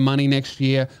fuckload of money next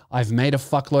year. I've made a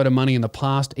fuckload of money in the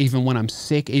past, even when I'm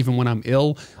sick, even when I'm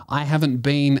ill. I haven't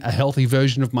been a healthy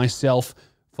version of myself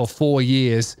for 4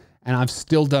 years. And I've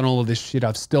still done all of this shit.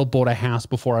 I've still bought a house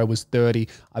before I was 30.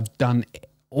 I've done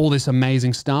all this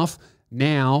amazing stuff.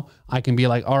 Now I can be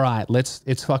like, all right,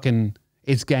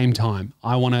 it's game time.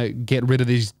 I want to get rid of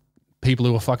these people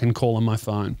who are fucking calling my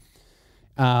phone.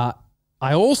 This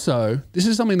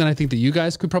is something that I think that you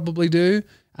guys could probably do.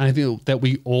 And I think that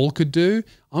we all could do.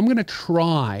 I'm going to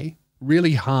try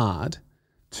really hard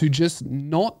to just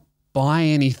not buy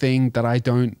anything that I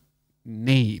don't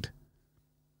need.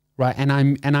 Right. And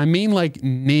I mean like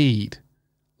need,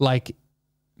 like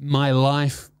my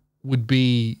life would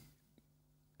be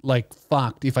like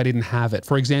fucked if I didn't have it.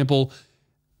 For example,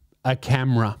 a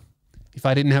camera. If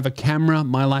I didn't have a camera,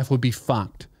 my life would be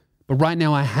fucked. But right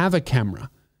now I have a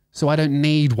camera, so I don't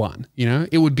need one. You know,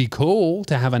 it would be cool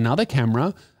to have another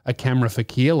camera, a camera for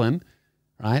Keelan,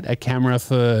 right? A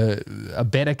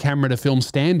better camera to film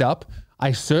stand-up.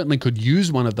 I certainly could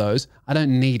use one of those. I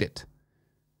don't need it,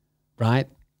 right?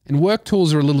 And work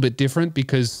tools are a little bit different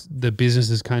because the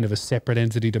business is kind of a separate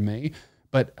entity to me.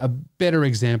 But a better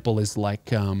example is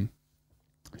like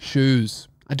shoes.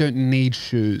 I don't need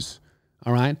shoes,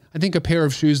 all right? I think a pair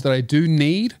of shoes that I do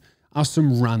need are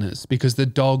some runners because the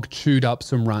dog chewed up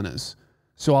some runners.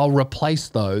 So I'll replace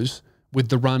those with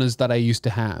the runners that I used to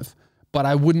have. But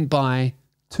I wouldn't buy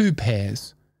 2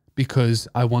 pairs because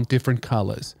I want different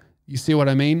colors. You see what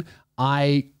I mean?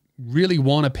 I really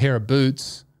want a pair of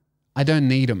boots. I don't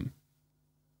need them.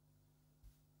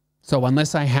 So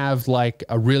unless I have like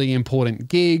a really important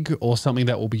gig or something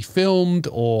that will be filmed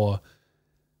or,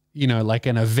 you know, like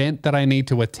an event that I need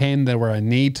to attend where I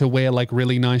need to wear like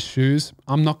really nice shoes,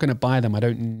 I'm not going to buy them. I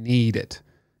don't need it.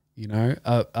 You know,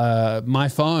 my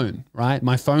phone, right?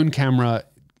 My phone camera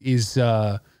is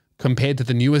compared to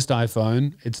the newest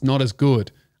iPhone, it's not as good.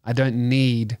 I don't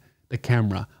need the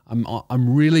camera.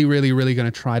 I'm really, really, really going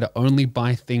to try to only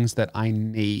buy things that I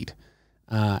need.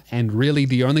 And really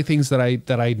the only things that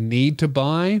I need to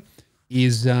buy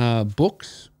is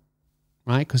books,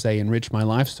 right? Because they enrich my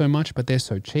life so much, but they're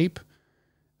so cheap.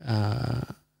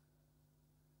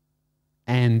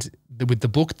 And with the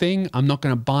book thing, I'm not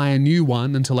going to buy a new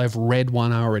one until I've read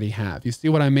one I already have. You see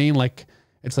what I mean? Like,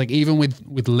 it's like even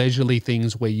with leisurely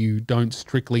things where you don't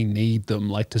strictly need them,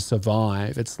 like to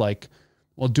survive, it's like,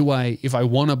 well, if I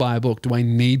want to buy a book, do I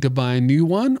need to buy a new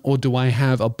one, or do I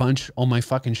have a bunch on my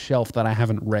fucking shelf that I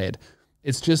haven't read?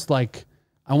 It's just like,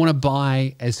 I want to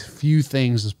buy as few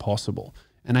things as possible.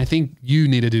 And I think you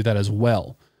need to do that as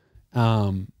well.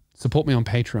 Support me on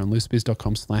Patreon,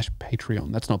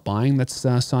 loosebiz.com/Patreon. That's not buying, that's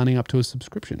signing up to a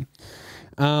subscription.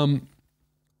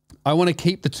 I want to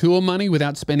keep the tour money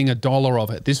without spending $1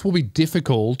 of it. This will be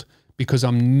difficult because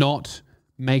I'm not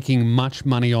making much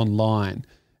money online.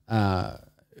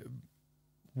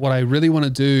 What I really want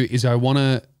to do is I want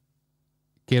to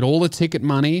get all the ticket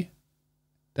money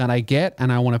that I get,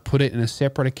 and I want to put it in a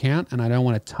separate account, and I don't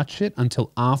want to touch it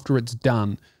until after it's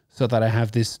done, so that I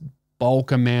have this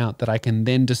bulk amount that I can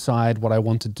then decide what I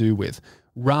want to do with,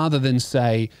 rather than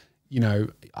say, you know,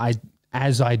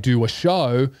 as I do a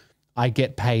show, I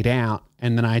get paid out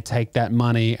and then I take that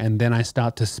money and then I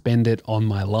start to spend it on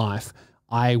my life.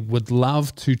 I would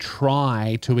love to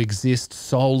try to exist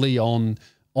solely on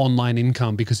online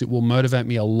income, because it will motivate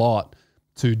me a lot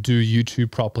to do YouTube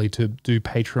properly, to do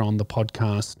Patreon, the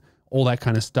podcast, all that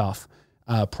kind of stuff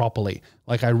properly.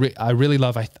 Like I really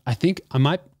love, I think I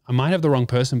might have the wrong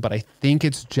person, but I think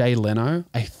it's Jay Leno.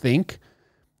 I think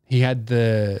he had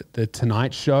the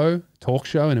Tonight Show, talk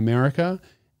show in America,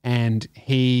 and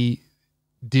he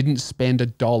didn't spend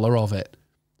 $1 of it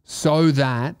so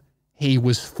that he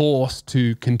was forced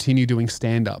to continue doing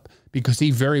stand-up, because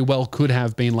he very well could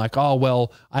have been like, oh,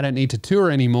 well, I don't need to tour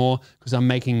anymore because I'm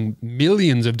making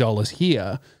millions of dollars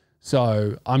here,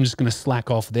 so I'm just going to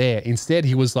slack off there. Instead,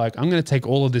 he was like, I'm going to take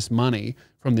all of this money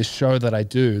from this show that I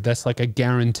do. That's like a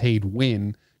guaranteed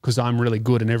win because I'm really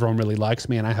good and everyone really likes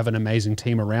me and I have an amazing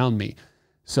team around me.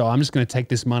 So I'm just going to take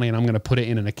this money and I'm going to put it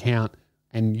in an account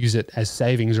and use it as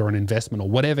savings or an investment or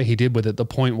whatever he did with it. The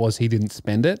point was he didn't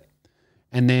spend it.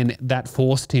 And then that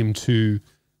forced him to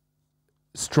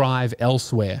strive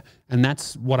elsewhere. And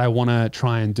that's what I want to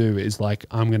try and do, is like,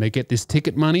 I'm going to get this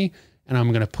ticket money and I'm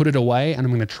going to put it away and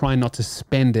I'm going to try not to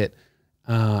spend it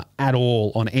at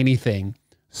all on anything,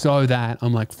 so that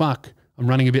I'm like, fuck, I'm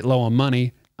running a bit low on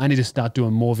money. I need to start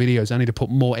doing more videos. I need to put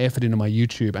more effort into my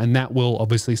YouTube, and that will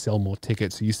obviously sell more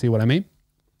tickets. You see what I mean?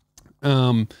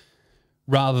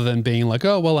 Rather than being like,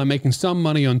 oh, well, I'm making some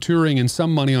money on touring and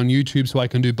some money on YouTube, so I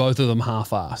can do both of them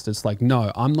half-assed. It's like,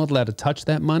 no, I'm not allowed to touch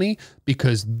that money,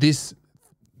 because this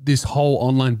whole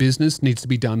online business needs to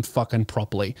be done fucking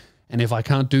properly. And if I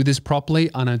can't do this properly,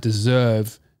 I don't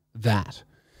deserve that.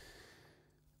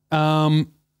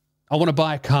 I want to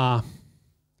buy a car.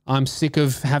 I'm sick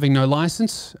of having no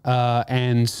license.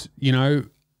 And, you know,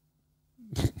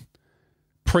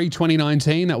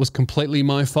 pre-2019, that was completely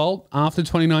my fault. After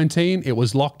 2019, it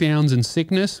was lockdowns and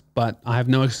sickness, but I have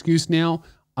no excuse now.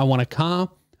 I want a car.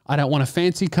 I don't want a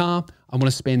fancy car. I want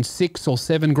to spend $6 or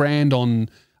 $7 grand on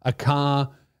a car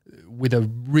with a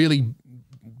really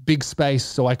big space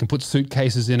so I can put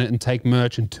suitcases in it and take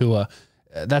merch and tour.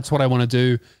 That's what I want to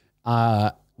do.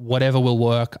 Whatever will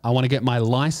work. I want to get my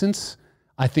license.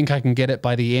 I think I can get it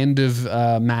by the end of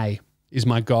May is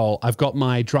my goal. I've got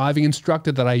my driving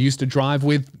instructor that I used to drive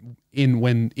with in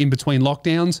between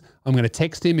lockdowns. I'm going to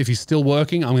text him if he's still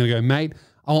working. I'm going to go, mate,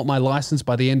 I want my license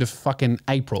by the end of fucking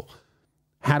April.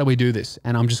 How do we do this?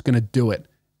 And I'm just going to do it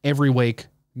every week,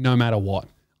 no matter what.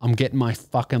 I'm getting my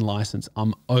fucking license.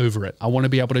 I'm over it. I want to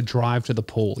be able to drive to the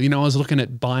pool. You know, I was looking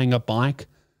at buying a bike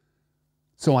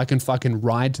so I can fucking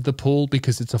ride to the pool,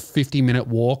 because it's a 50-minute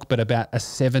walk, but about a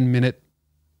 7-minute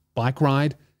bike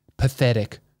ride.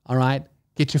 Pathetic. All right?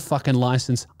 Get your fucking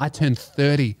license. I turned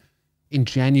 30 in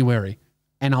January,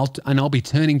 and I'll be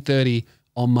turning 30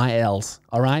 on my L's.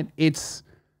 All right?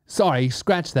 Sorry,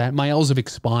 scratch that. My L's have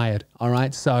expired. All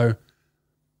right? So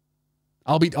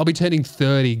I'll be turning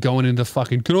 30 going into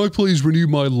fucking, can I please renew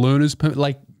my learner's permit?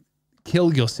 Like,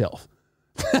 kill yourself.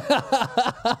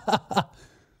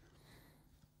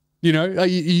 You know,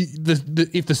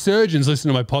 if the surgeons listen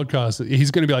to my podcast,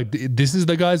 he's going to be like, this is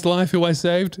the guy's life who I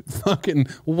saved? Fucking,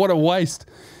 what a waste.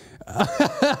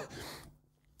 I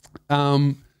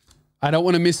don't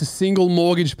want to miss a single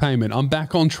mortgage payment. I'm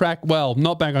back on track. Well,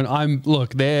 not back on. I'm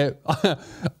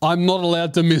not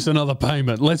allowed to miss another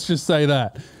payment. Let's just say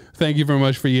that. Thank you very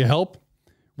much for your help.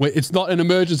 It's not an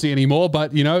emergency anymore,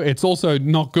 but, you know, it's also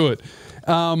not good.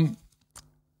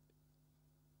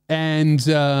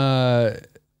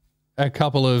 A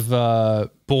couple of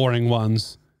boring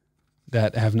ones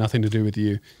that have nothing to do with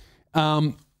you.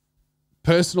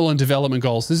 personal and development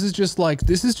goals. This is just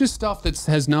stuff that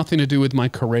has nothing to do with my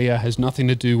career, has nothing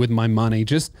to do with my money,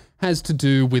 just has to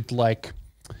do with like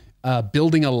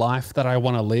building a life that I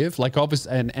want to live. Like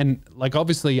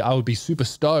obviously I would be super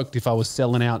stoked if I was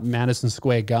selling out Madison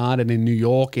Square Garden in New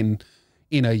York in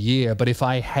a year. But if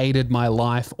I hated my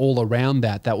life all around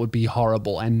that, that would be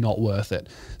horrible and not worth it.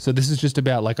 So this is just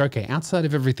about like, okay, outside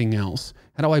of everything else,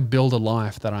 how do I build a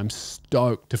life that I'm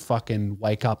stoked to fucking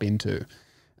wake up into?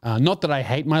 Not that I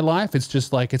hate my life. It's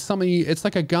just like, it's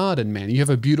like a garden, man. You have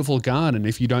a beautiful garden.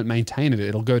 If you don't maintain it,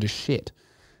 it'll go to shit.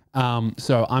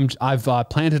 So I've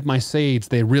planted my seeds.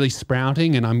 They're really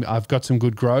sprouting and I've got some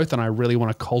good growth, and I really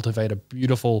want to cultivate a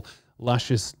beautiful,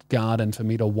 luscious garden for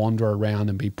me to wander around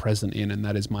and be present in. And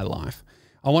that is my life.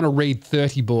 I want to read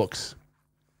 30 books.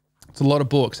 It's a lot of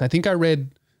books. I think I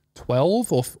read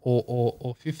 12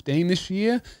 or 15 this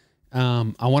year.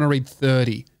 I want to read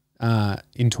 30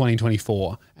 in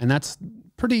 2024. And that's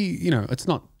pretty, you know, it's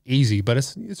not easy, but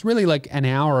it's really like an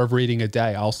hour of reading a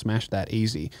day. I'll smash that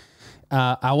easy.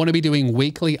 I want to be doing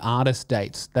weekly artist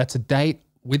dates. That's a date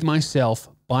with myself,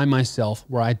 by myself,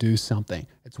 where I do something.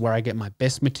 It's where I get my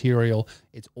best material.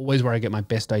 It's always where I get my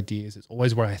best ideas. It's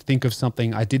always where I think of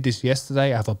something. I did this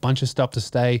yesterday. I have a bunch of stuff to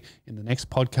say in the next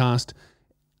podcast.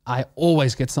 I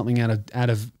always get something out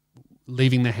of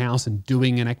leaving the house and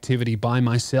doing an activity by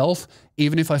myself.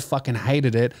 Even if I fucking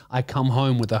hated it, I come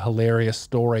home with a hilarious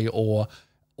story or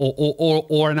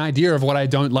an idea of what I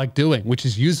don't like doing, which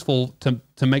is useful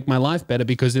to make my life better,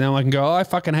 because now I can go, oh, I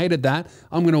fucking hated that.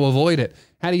 I'm going to avoid it.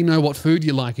 How do you know what food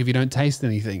you like if you don't taste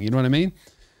anything? You know what I mean?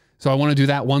 So I want to do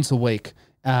that once a week.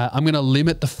 I'm going to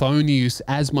limit the phone use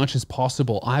as much as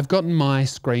possible. I've gotten my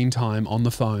screen time on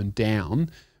the phone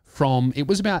down from, it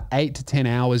was about 8 to 10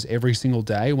 hours every single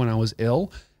day when I was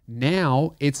ill.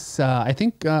 Now it's, I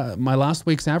think my last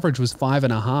week's average was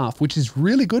 5.5, which is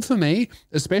really good for me,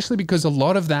 especially because a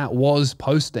lot of that was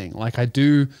posting. Like I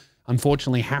do,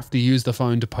 unfortunately, have to use the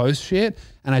phone to post shit,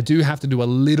 and I do have to do a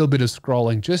little bit of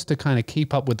scrolling just to kind of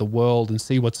keep up with the world and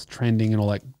see what's trending and all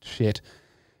that shit.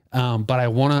 But I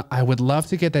would love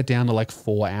to get that down to like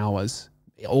 4 hours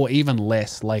or even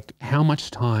less. Like how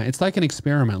much time, it's like an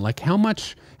experiment. Like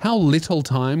how little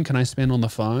time can I spend on the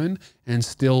phone and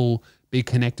still be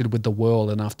connected with the world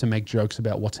enough to make jokes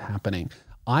about what's happening?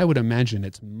 I would imagine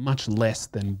it's much less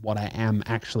than what I am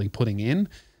actually putting in.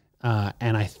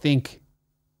 And I think,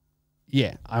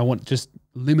 yeah, I want just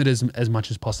limit as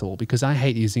much as possible, because I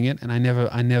hate using it. And I never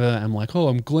am like, oh,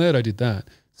 I'm glad I did that.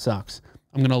 Sucks.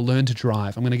 I'm going to learn to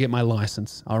drive. I'm going to get my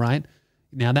license. All right.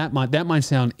 Now that might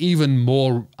sound even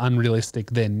more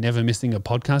unrealistic than never missing a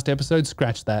podcast episode.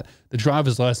 Scratch that. The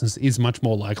driver's license is much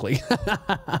more likely.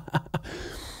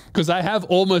 Because I have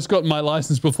almost gotten my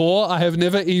license before. I have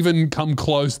never even come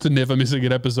close to never missing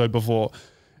an episode before.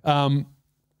 I'm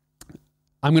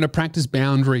going to practice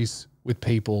boundaries with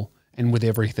people and with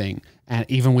everything, and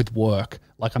even with work.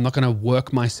 Like I'm not going to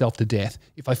work myself to death.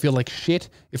 If I feel like shit,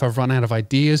 if I've run out of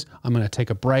ideas, I'm going to take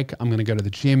a break. I'm going to go to the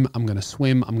gym. I'm going to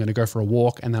swim. I'm going to go for a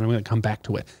walk, and then I'm going to come back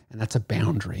to it. And that's a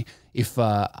boundary. If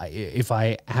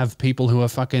I have people who are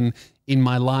fucking in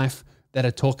my life that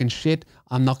are talking shit,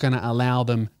 I'm not going to allow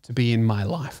them to be in my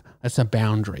life. That's a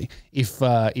boundary. If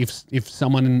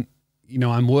someone, you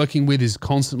know, I'm working with is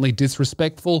constantly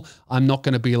disrespectful, I'm not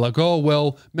going to be like, oh,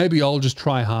 well, maybe I'll just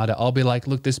try harder. I'll be like,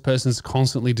 look, this person's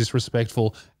constantly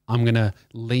disrespectful. I'm going to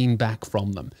lean back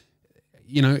from them.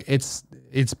 You know, it's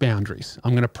boundaries.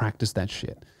 I'm going to practice that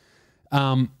shit.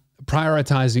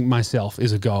 Prioritizing myself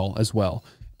is a goal as well.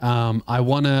 I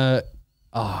want to,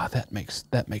 that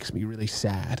makes me really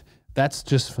sad. That's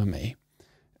just for me.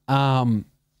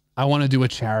 I want to do a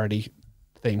charity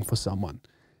thing for someone.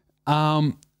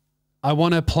 I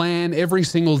want to plan every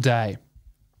single day.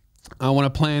 I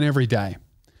want to plan every day.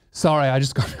 Sorry, I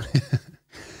just got...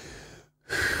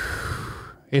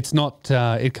 It's not,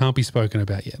 it can't be spoken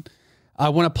about yet. I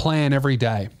want to plan every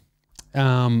day.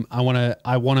 I want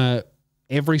to,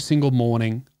 every single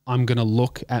morning, I'm going to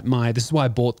look at this is why I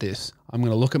bought this. I'm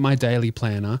going to look at my daily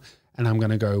planner and I'm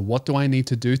going to go, what do I need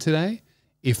to do today?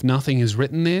 If nothing is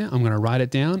written there, I'm going to write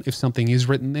it down. If something is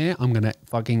written there, I'm going to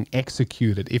fucking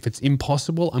execute it. If it's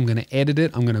impossible, I'm going to edit it.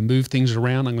 I'm going to move things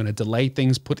around. I'm going to delay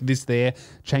things, put this there,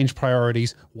 change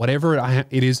priorities, whatever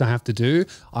it is I have to do.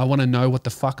 I want to know what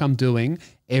the fuck I'm doing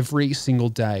every single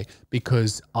day,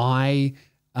 because I,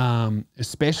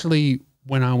 especially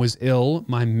when I was ill,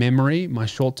 my memory, my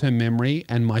short-term memory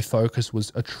and my focus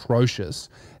was atrocious.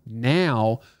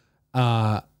 Now,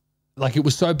 like it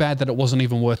was so bad that it wasn't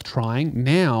even worth trying.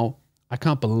 Now, I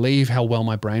can't believe how well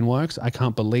my brain works. I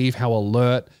can't believe how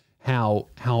alert, how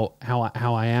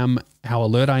I am, how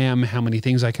alert I am, how many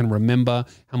things I can remember,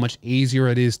 how much easier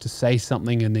it is to say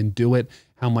something and then do it,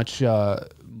 how much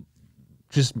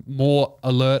just more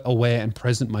alert, aware, and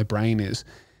present my brain is.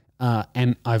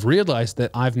 And I've realized that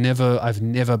I've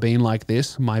never been like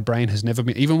this. My brain has never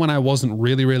been, even when I wasn't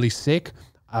really, really sick,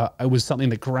 it was something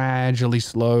that gradually,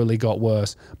 slowly got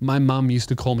worse. My mum used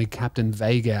to call me Captain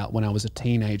Vega when I was a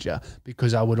teenager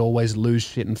because I would always lose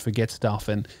shit and forget stuff.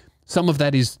 And some of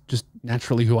that is just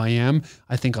naturally who I am.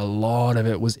 I think a lot of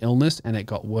it was illness, and it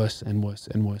got worse and worse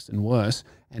and worse and worse.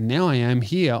 And now I am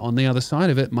here on the other side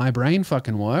of it. My brain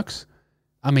fucking works.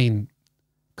 I mean,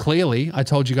 clearly, I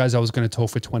told you guys I was going to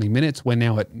talk for 20 minutes. We're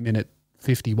now at minute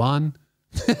 51.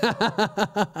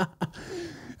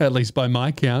 At least by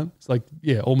my count. It's like,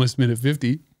 yeah, almost minute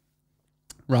 50.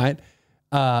 Right?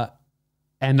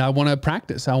 And I want to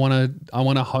practice. I want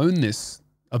to hone this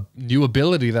a new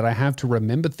ability that I have to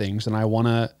remember things, and I want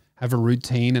to have a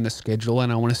routine and a schedule,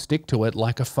 and I want to stick to it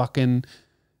like a fucking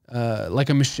like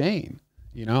a machine.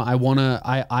 You know,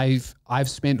 I've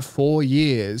spent 4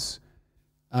 years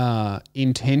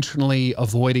intentionally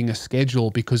avoiding a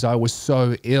schedule because I was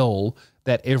so ill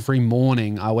that every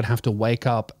morning I would have to wake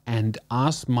up and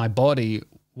ask my body,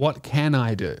 what can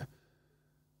I do?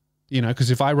 You know,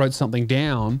 because if I wrote something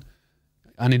down,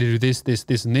 I need to do this, this,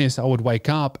 this, and this, I would wake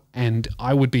up and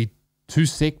I would be too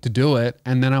sick to do it.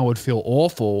 And then I would feel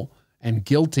awful and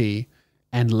guilty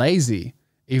and lazy,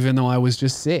 even though I was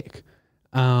just sick.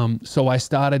 So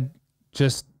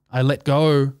I let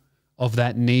go of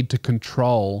that need to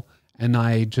control. And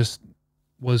I just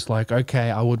was like, okay,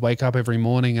 I would wake up every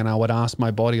morning and I would ask my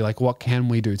body, like, what can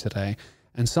we do today?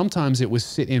 And sometimes it was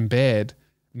sit in bed.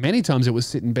 Many times it was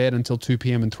sit in bed until 2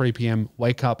 p.m. and 3 p.m.,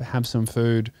 wake up, have some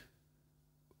food,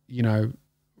 you know,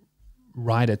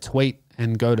 write a tweet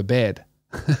and go to bed.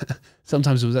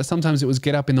 Sometimes it was that. Sometimes it was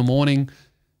get up in the morning,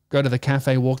 go to the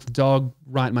cafe, walk the dog,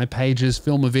 write my pages,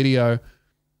 film a video,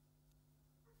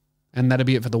 and that'd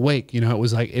be it for the week. You know, it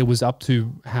was like, it was up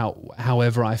to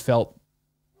however I felt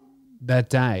that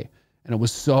day. And it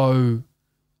was so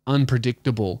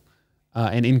unpredictable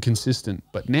and inconsistent.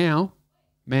 But now,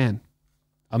 man,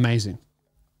 amazing.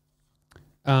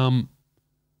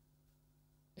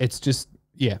 It's just,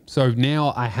 yeah. So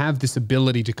now I have this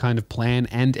ability to kind of plan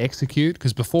and execute,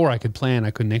 because before I could plan, I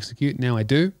couldn't execute. Now I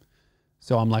do.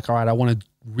 So I'm like, all right, I want to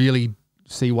really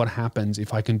see what happens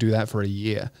if I can do that for a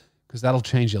year, because that'll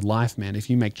change your life, man. If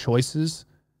you make choices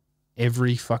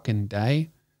every fucking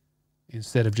day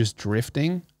instead of just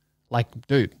drifting, like,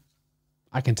 dude,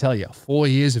 I can tell you 4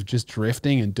 years of just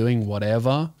drifting and doing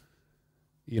whatever,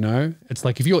 you know, it's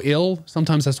like if you're ill,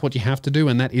 sometimes that's what you have to do.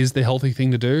 And that is the healthy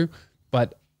thing to do.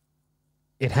 But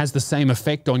it has the same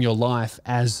effect on your life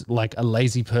as like a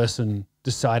lazy person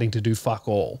deciding to do fuck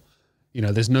all. You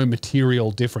know, there's no material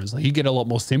difference. Like, you get a lot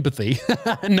more sympathy.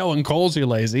 No one calls you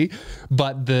lazy,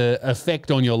 but the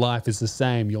effect on your life is the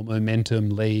same. Your momentum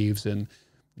leaves and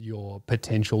your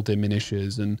potential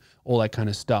diminishes and all that kind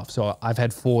of stuff. So I've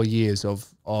had 4 years of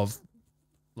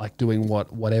like doing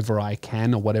whatever I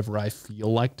can or whatever I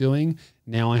feel like doing.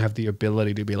 Now I have the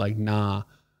ability to be like, nah,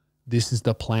 this is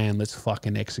the plan. Let's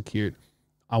fucking execute.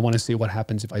 I want to see what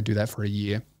happens if I do that for a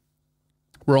year.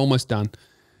 We're almost done.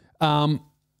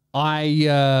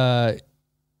 I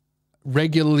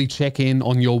regularly check in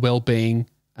on your well-being,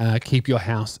 keep your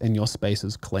house and your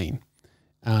spaces clean.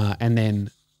 And then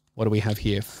what do we have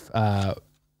here?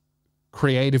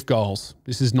 Creative goals.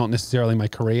 This is not necessarily my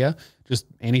career, just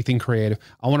anything creative.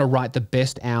 I want to write the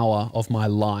best hour of my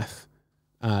life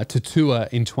to tour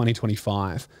in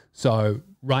 2025. So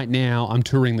right now I'm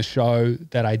touring the show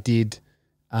that I did,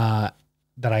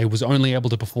 that I was only able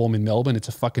to perform in Melbourne. It's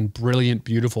a fucking brilliant,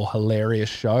 beautiful, hilarious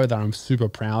show that I'm super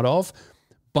proud of.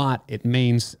 But it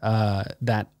means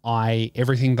that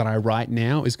everything that I write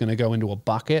now is going to go into a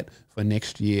bucket for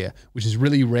next year, which is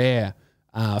really rare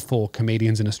for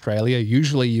comedians in Australia.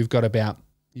 Usually you've got about,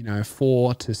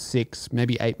 4 to 6,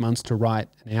 maybe 8 months to write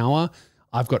an hour.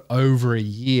 I've got over a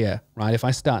year, right? If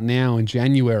I start now in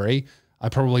January, I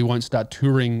probably won't start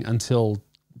touring until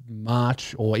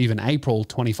March or even April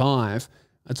 25.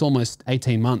 That's almost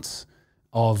 18 months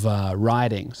of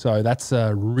writing. So that's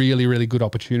a really, really good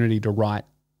opportunity to write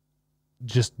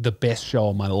just the best show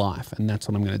of my life. And that's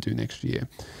what I'm going to do next year.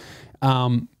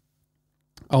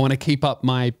 I want to keep up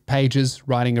my pages,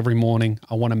 writing every morning.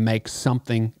 I want to make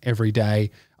something every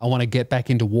day. I want to get back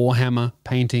into Warhammer,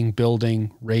 painting,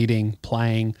 building, reading,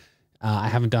 playing. I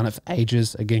haven't done it for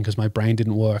ages, again, because my brain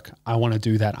didn't work. I want to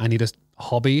do that. I need a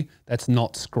hobby that's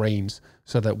not screens,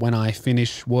 so that when I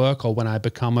finish work or when I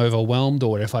become overwhelmed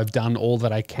or if I've done all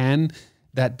that I can,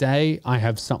 that day I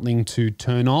have something to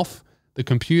turn off the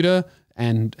computer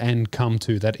and come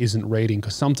to that isn't reading.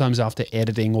 Because sometimes after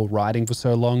editing or writing for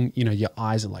so long, you know, your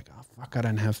eyes are like, oh, fuck,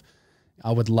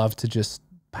 I would love to just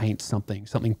paint something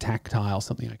tactile,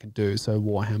 something I can do. So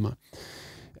Warhammer.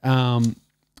 I'm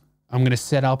going to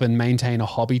set up and maintain a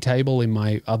hobby table in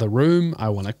my other room. I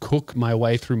want to cook my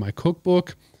way through my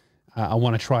cookbook. I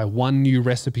want to try one new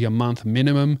recipe a month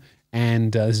minimum.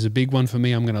 And this is a big one for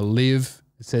me. I'm going to live.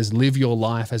 It says, live your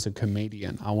life as a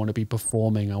comedian. I want to be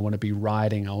performing. I want to be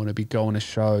writing. I want to be going to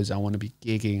shows. I want to be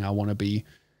gigging. I want to be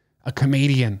a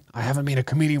comedian. I haven't been a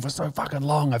comedian for so fucking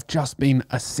long. I've just been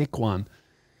a sick one.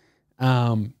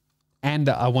 And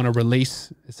I want to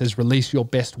release, it says, release your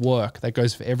best work. That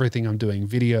goes for everything I'm doing.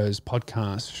 Videos,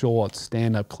 podcasts, shorts,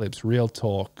 stand-up clips, real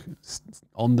talk,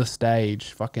 on the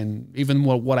stage, fucking, even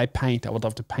what I paint. I would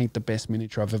love to paint the best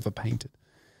miniature I've ever painted.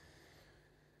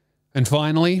 And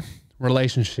finally,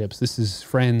 relationships. This is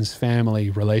friends,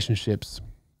 family, relationships.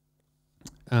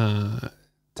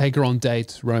 Take her on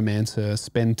dates, romance her,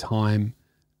 spend time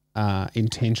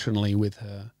intentionally with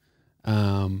her.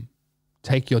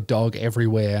 Take your dog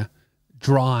everywhere.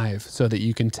 Drive so that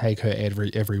you can take her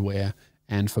everywhere.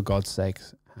 And for God's sake,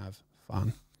 have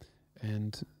fun.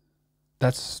 And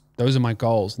those are my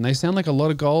goals. And they sound like a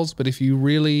lot of goals, but if you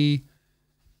really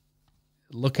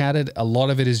look at it, a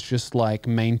lot of it is just like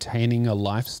maintaining a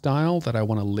lifestyle that I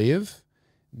want to live.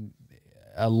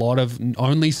 A lot of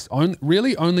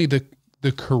really only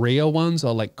the career ones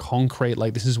are like concrete,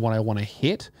 like this is what I want to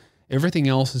hit. Everything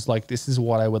else is like, this is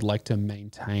what I would like to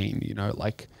maintain, you know,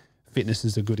 like fitness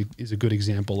is a good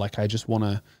example. Like I just want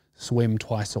to swim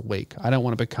twice a week. I don't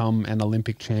want to become an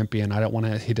Olympic champion. I don't want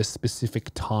to hit a specific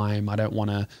time. I don't want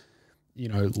to, you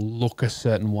know, look a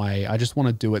certain way. I just want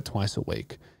to do it twice a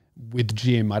week. With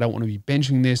gym, I don't want to be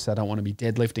benching this. I don't want to be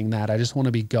deadlifting that. I just want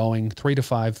to be going 3 to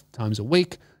 5 times a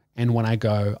week. And when I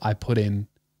go, I put in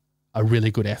a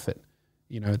really good effort.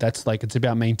 You know, that's like, it's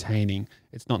about maintaining.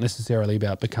 It's not necessarily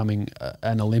about becoming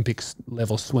an Olympics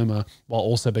level swimmer while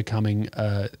also becoming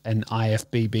an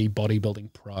IFBB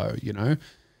bodybuilding pro, you know?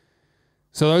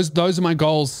 So those are my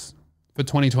goals for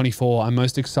 2024. I'm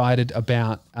most excited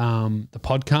about the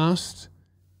podcast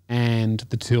and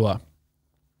the tour.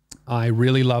 I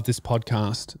really love this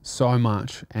podcast so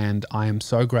much, and I am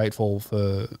so grateful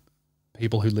for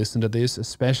people who listen to this,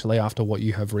 especially after what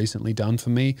you have recently done for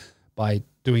me by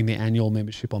doing the annual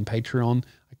membership on Patreon.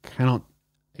 I cannot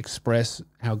express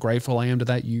how grateful I am to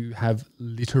that. You have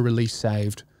literally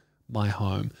saved my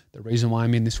home. The reason why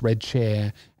I'm in this red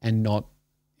chair and not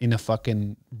in a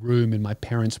fucking room in my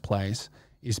parents' place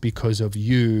is because of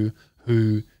you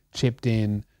who chipped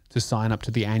in to sign up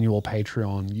to the annual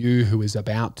Patreon, you who is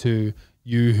about to,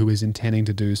 you who is intending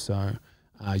to do so,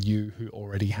 you who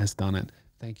already has done it.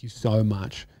 Thank you so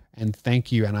much. And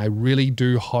thank you. And I really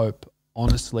do hope,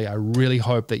 honestly, I really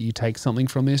hope that you take something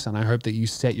from this, and I hope that you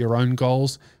set your own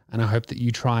goals, and I hope that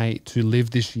you try to live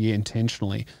this year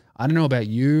intentionally. I don't know about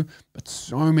you, but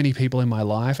so many people in my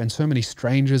life and so many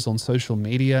strangers on social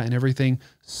media and everything,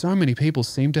 so many people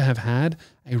seem to have had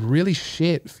a really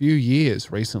shit few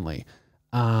years recently.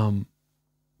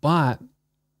 But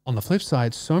on the flip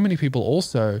side, so many people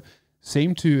also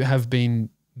seem to have been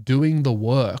doing the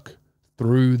work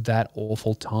through that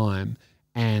awful time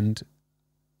and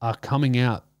are coming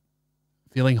out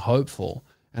feeling hopeful.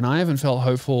 And I haven't felt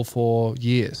hopeful for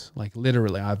years. Like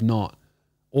literally, I've not.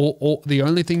 Or the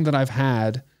only thing that I've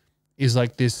had is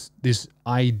like this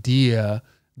idea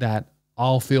that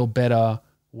I'll feel better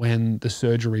when the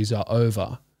surgeries are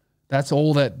over. That's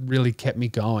all that really kept me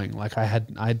going. Like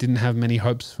I didn't have many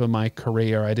hopes for my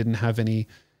career. I didn't have any,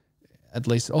 at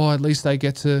least I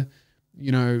get to,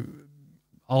 you know,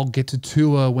 I'll get to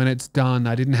tour when it's done.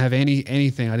 I didn't have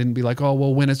anything. I didn't be like, oh,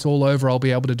 well, when it's all over, I'll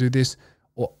be able to do this.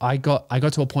 Or I got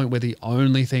to a point where the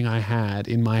only thing I had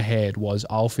in my head was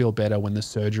I'll feel better when the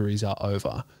surgeries are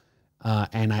over.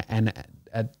 And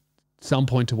at some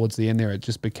point towards the end there, it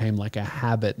just became like a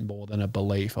habit more than a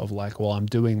belief of like, well, I'm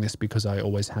doing this because I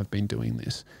always have been doing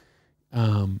this.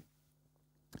 But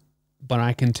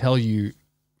I can tell you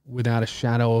without a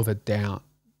shadow of a doubt,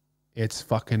 it's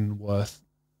fucking worth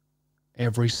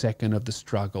every second of the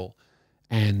struggle.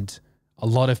 And a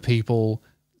lot of people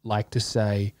like to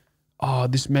say, oh,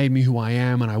 this made me who I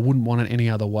am and I wouldn't want it any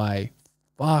other way.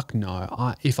 Fuck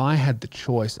no. If I had the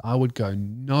choice, I would go,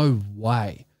 no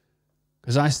way.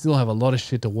 Because I still have a lot of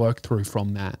shit to work through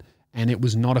from that. And it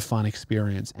was not a fun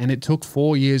experience. And it took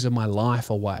 4 years of my life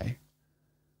away,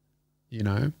 you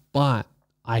know, but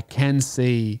I can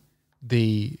see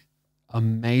the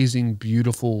amazing,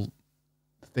 beautiful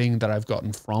thing that I've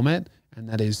gotten from it. And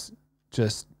that is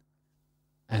just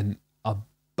a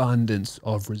abundance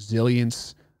of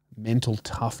resilience, mental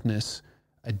toughness,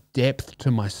 a depth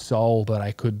to my soul that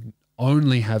I could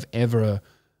only have ever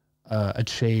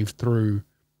achieved through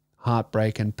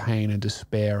heartbreak and pain and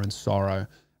despair and sorrow.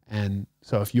 And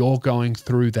so if you're going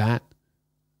through that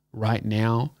right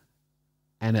now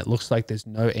and it looks like there's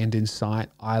no end in sight,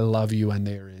 I love you, and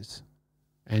there is.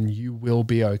 And you will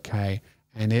be okay.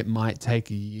 And it might take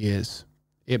years.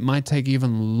 It might take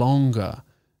even longer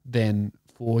than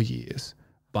 4 years,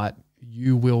 but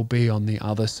you will be on the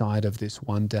other side of this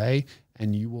one day,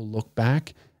 and you will look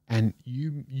back, and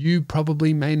you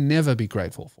probably may never be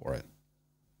grateful for it.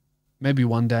 Maybe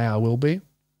one day I will be.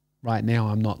 Right now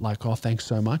I'm not like, oh, thanks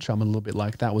so much. I'm a little bit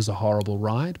like, that was a horrible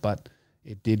ride, but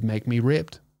it did make me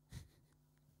ripped.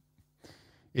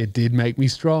 It did make me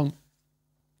strong.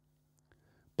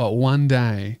 But one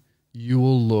day you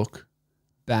will look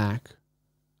back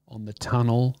on the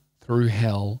tunnel through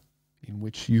hell in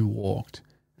which you walked,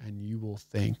 and you will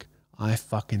think, I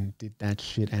fucking did that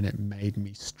shit and it made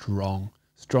me strong.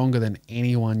 Stronger than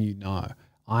anyone you know.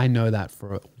 I know that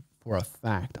for a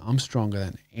fact. I'm stronger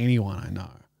than anyone I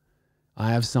know.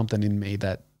 I have something in me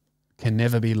that can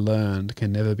never be learned,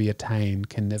 can never be attained,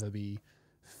 can never be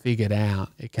figured out.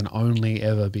 It can only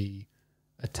ever be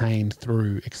attained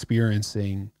through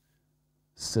experiencing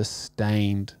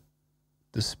sustained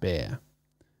despair.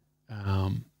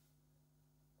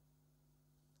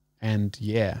 And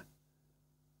yeah,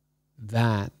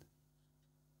 that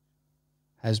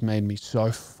has made me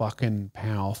so fucking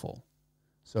powerful.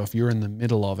 So if you're in the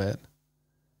middle of it,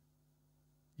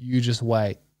 you just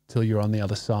wait till you're on the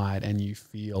other side and you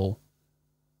feel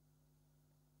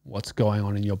what's going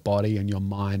on in your body and your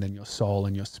mind and your soul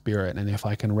and your spirit. And if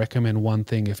I can recommend one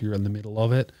thing, if you're in the middle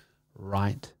of it,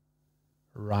 write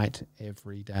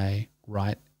every day,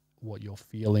 write what you're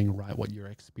feeling, write what you're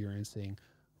experiencing,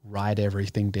 write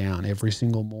everything down. Every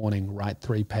single morning, write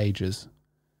 3 pages.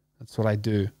 That's what I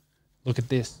do. Look at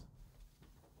this.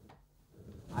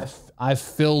 I've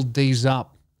filled these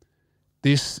up.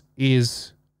 This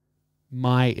is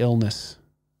my illness.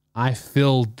 I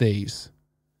filled these.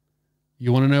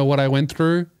 You want to know what I went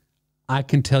through? I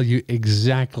can tell you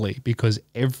exactly, because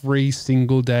every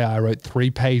single day I wrote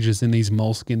 3 pages in these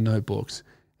moleskin notebooks,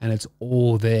 and it's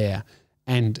all there.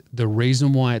 And the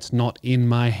reason why it's not in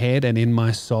my head and in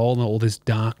my soul and all this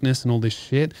darkness and all this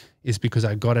shit is because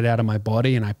I got it out of my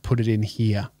body and I put it in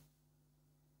here.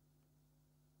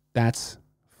 That's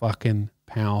fucking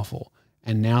powerful.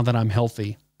 And now that I'm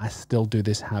healthy, I still do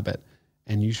this habit.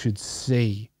 And you should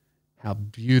see how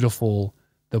beautiful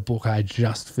the book I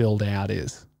just filled out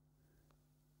is.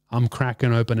 I'm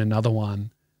cracking open another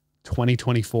one,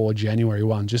 2024, January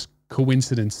 1, just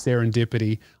coincidence,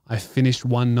 serendipity. I finished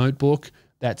one notebook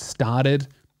that started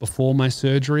before my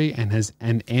surgery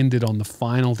and ended on the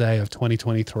final day of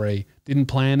 2023. Didn't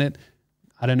plan it.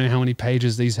 I don't know how many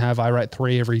pages these have. I write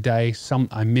 3 every day.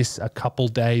 I miss a couple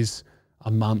days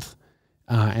a month,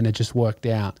 and it just worked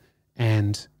out.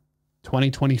 And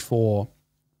 2024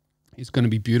 is going to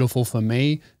be beautiful for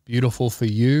me, beautiful for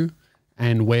you,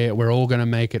 and we're all going to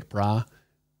make it, brah.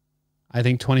 I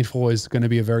think 24 is going to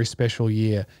be a very special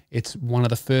year. It's one of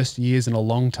the first years in a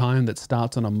long time that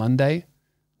starts on a Monday.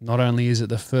 Not only is it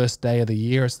the first day of the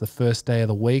year, it's the first day of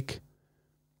the week.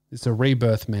 It's a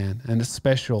rebirth, man, and it's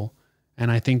special.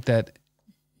 And I think that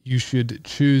you should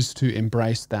choose to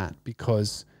embrace that,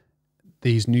 because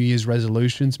these New Year's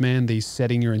resolutions, man, these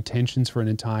setting your intentions for an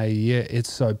entire year,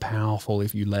 it's so powerful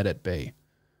if you let it be.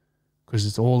 Because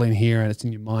it's all in here and it's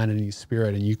in your mind and in your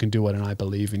spirit, and you can do it, and I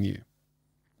believe in you.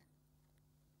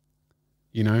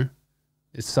 You know,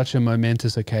 it's such a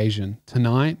momentous occasion.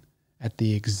 Tonight, at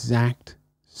the exact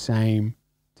same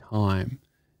time,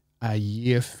 a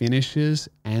year finishes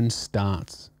and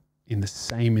starts in the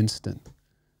same instant.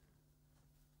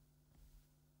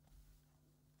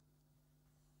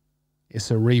 It's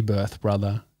a rebirth,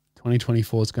 brother.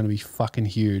 2024 is going to be fucking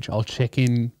huge. I'll check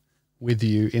in with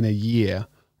you in a year,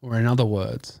 or in other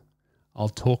words, I'll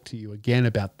talk to you again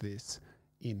about this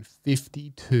in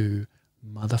 52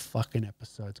 motherfucking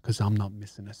episodes, because I'm not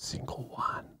missing a single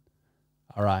one.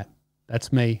 All right,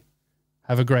 that's me.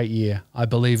 Have a great year. I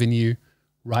believe in you.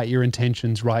 Write your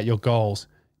intentions, write your goals.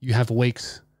 You have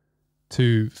weeks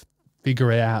to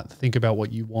figure it out, think about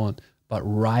what you want, but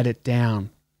write it down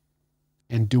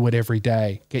and do it every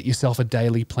day. Get yourself a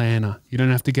daily planner. You don't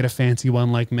have to get a fancy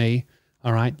one like me.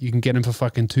 All right, you can get them for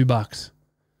fucking $2.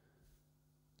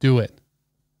 Do it.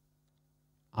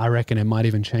 I reckon it might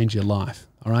even change your life.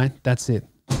 All right, that's it.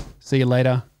 See you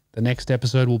later. The next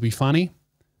episode will be funny.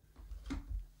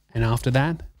 And after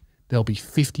that, there'll be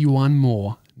 51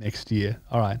 more next year.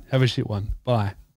 All right, have a shit one. Bye.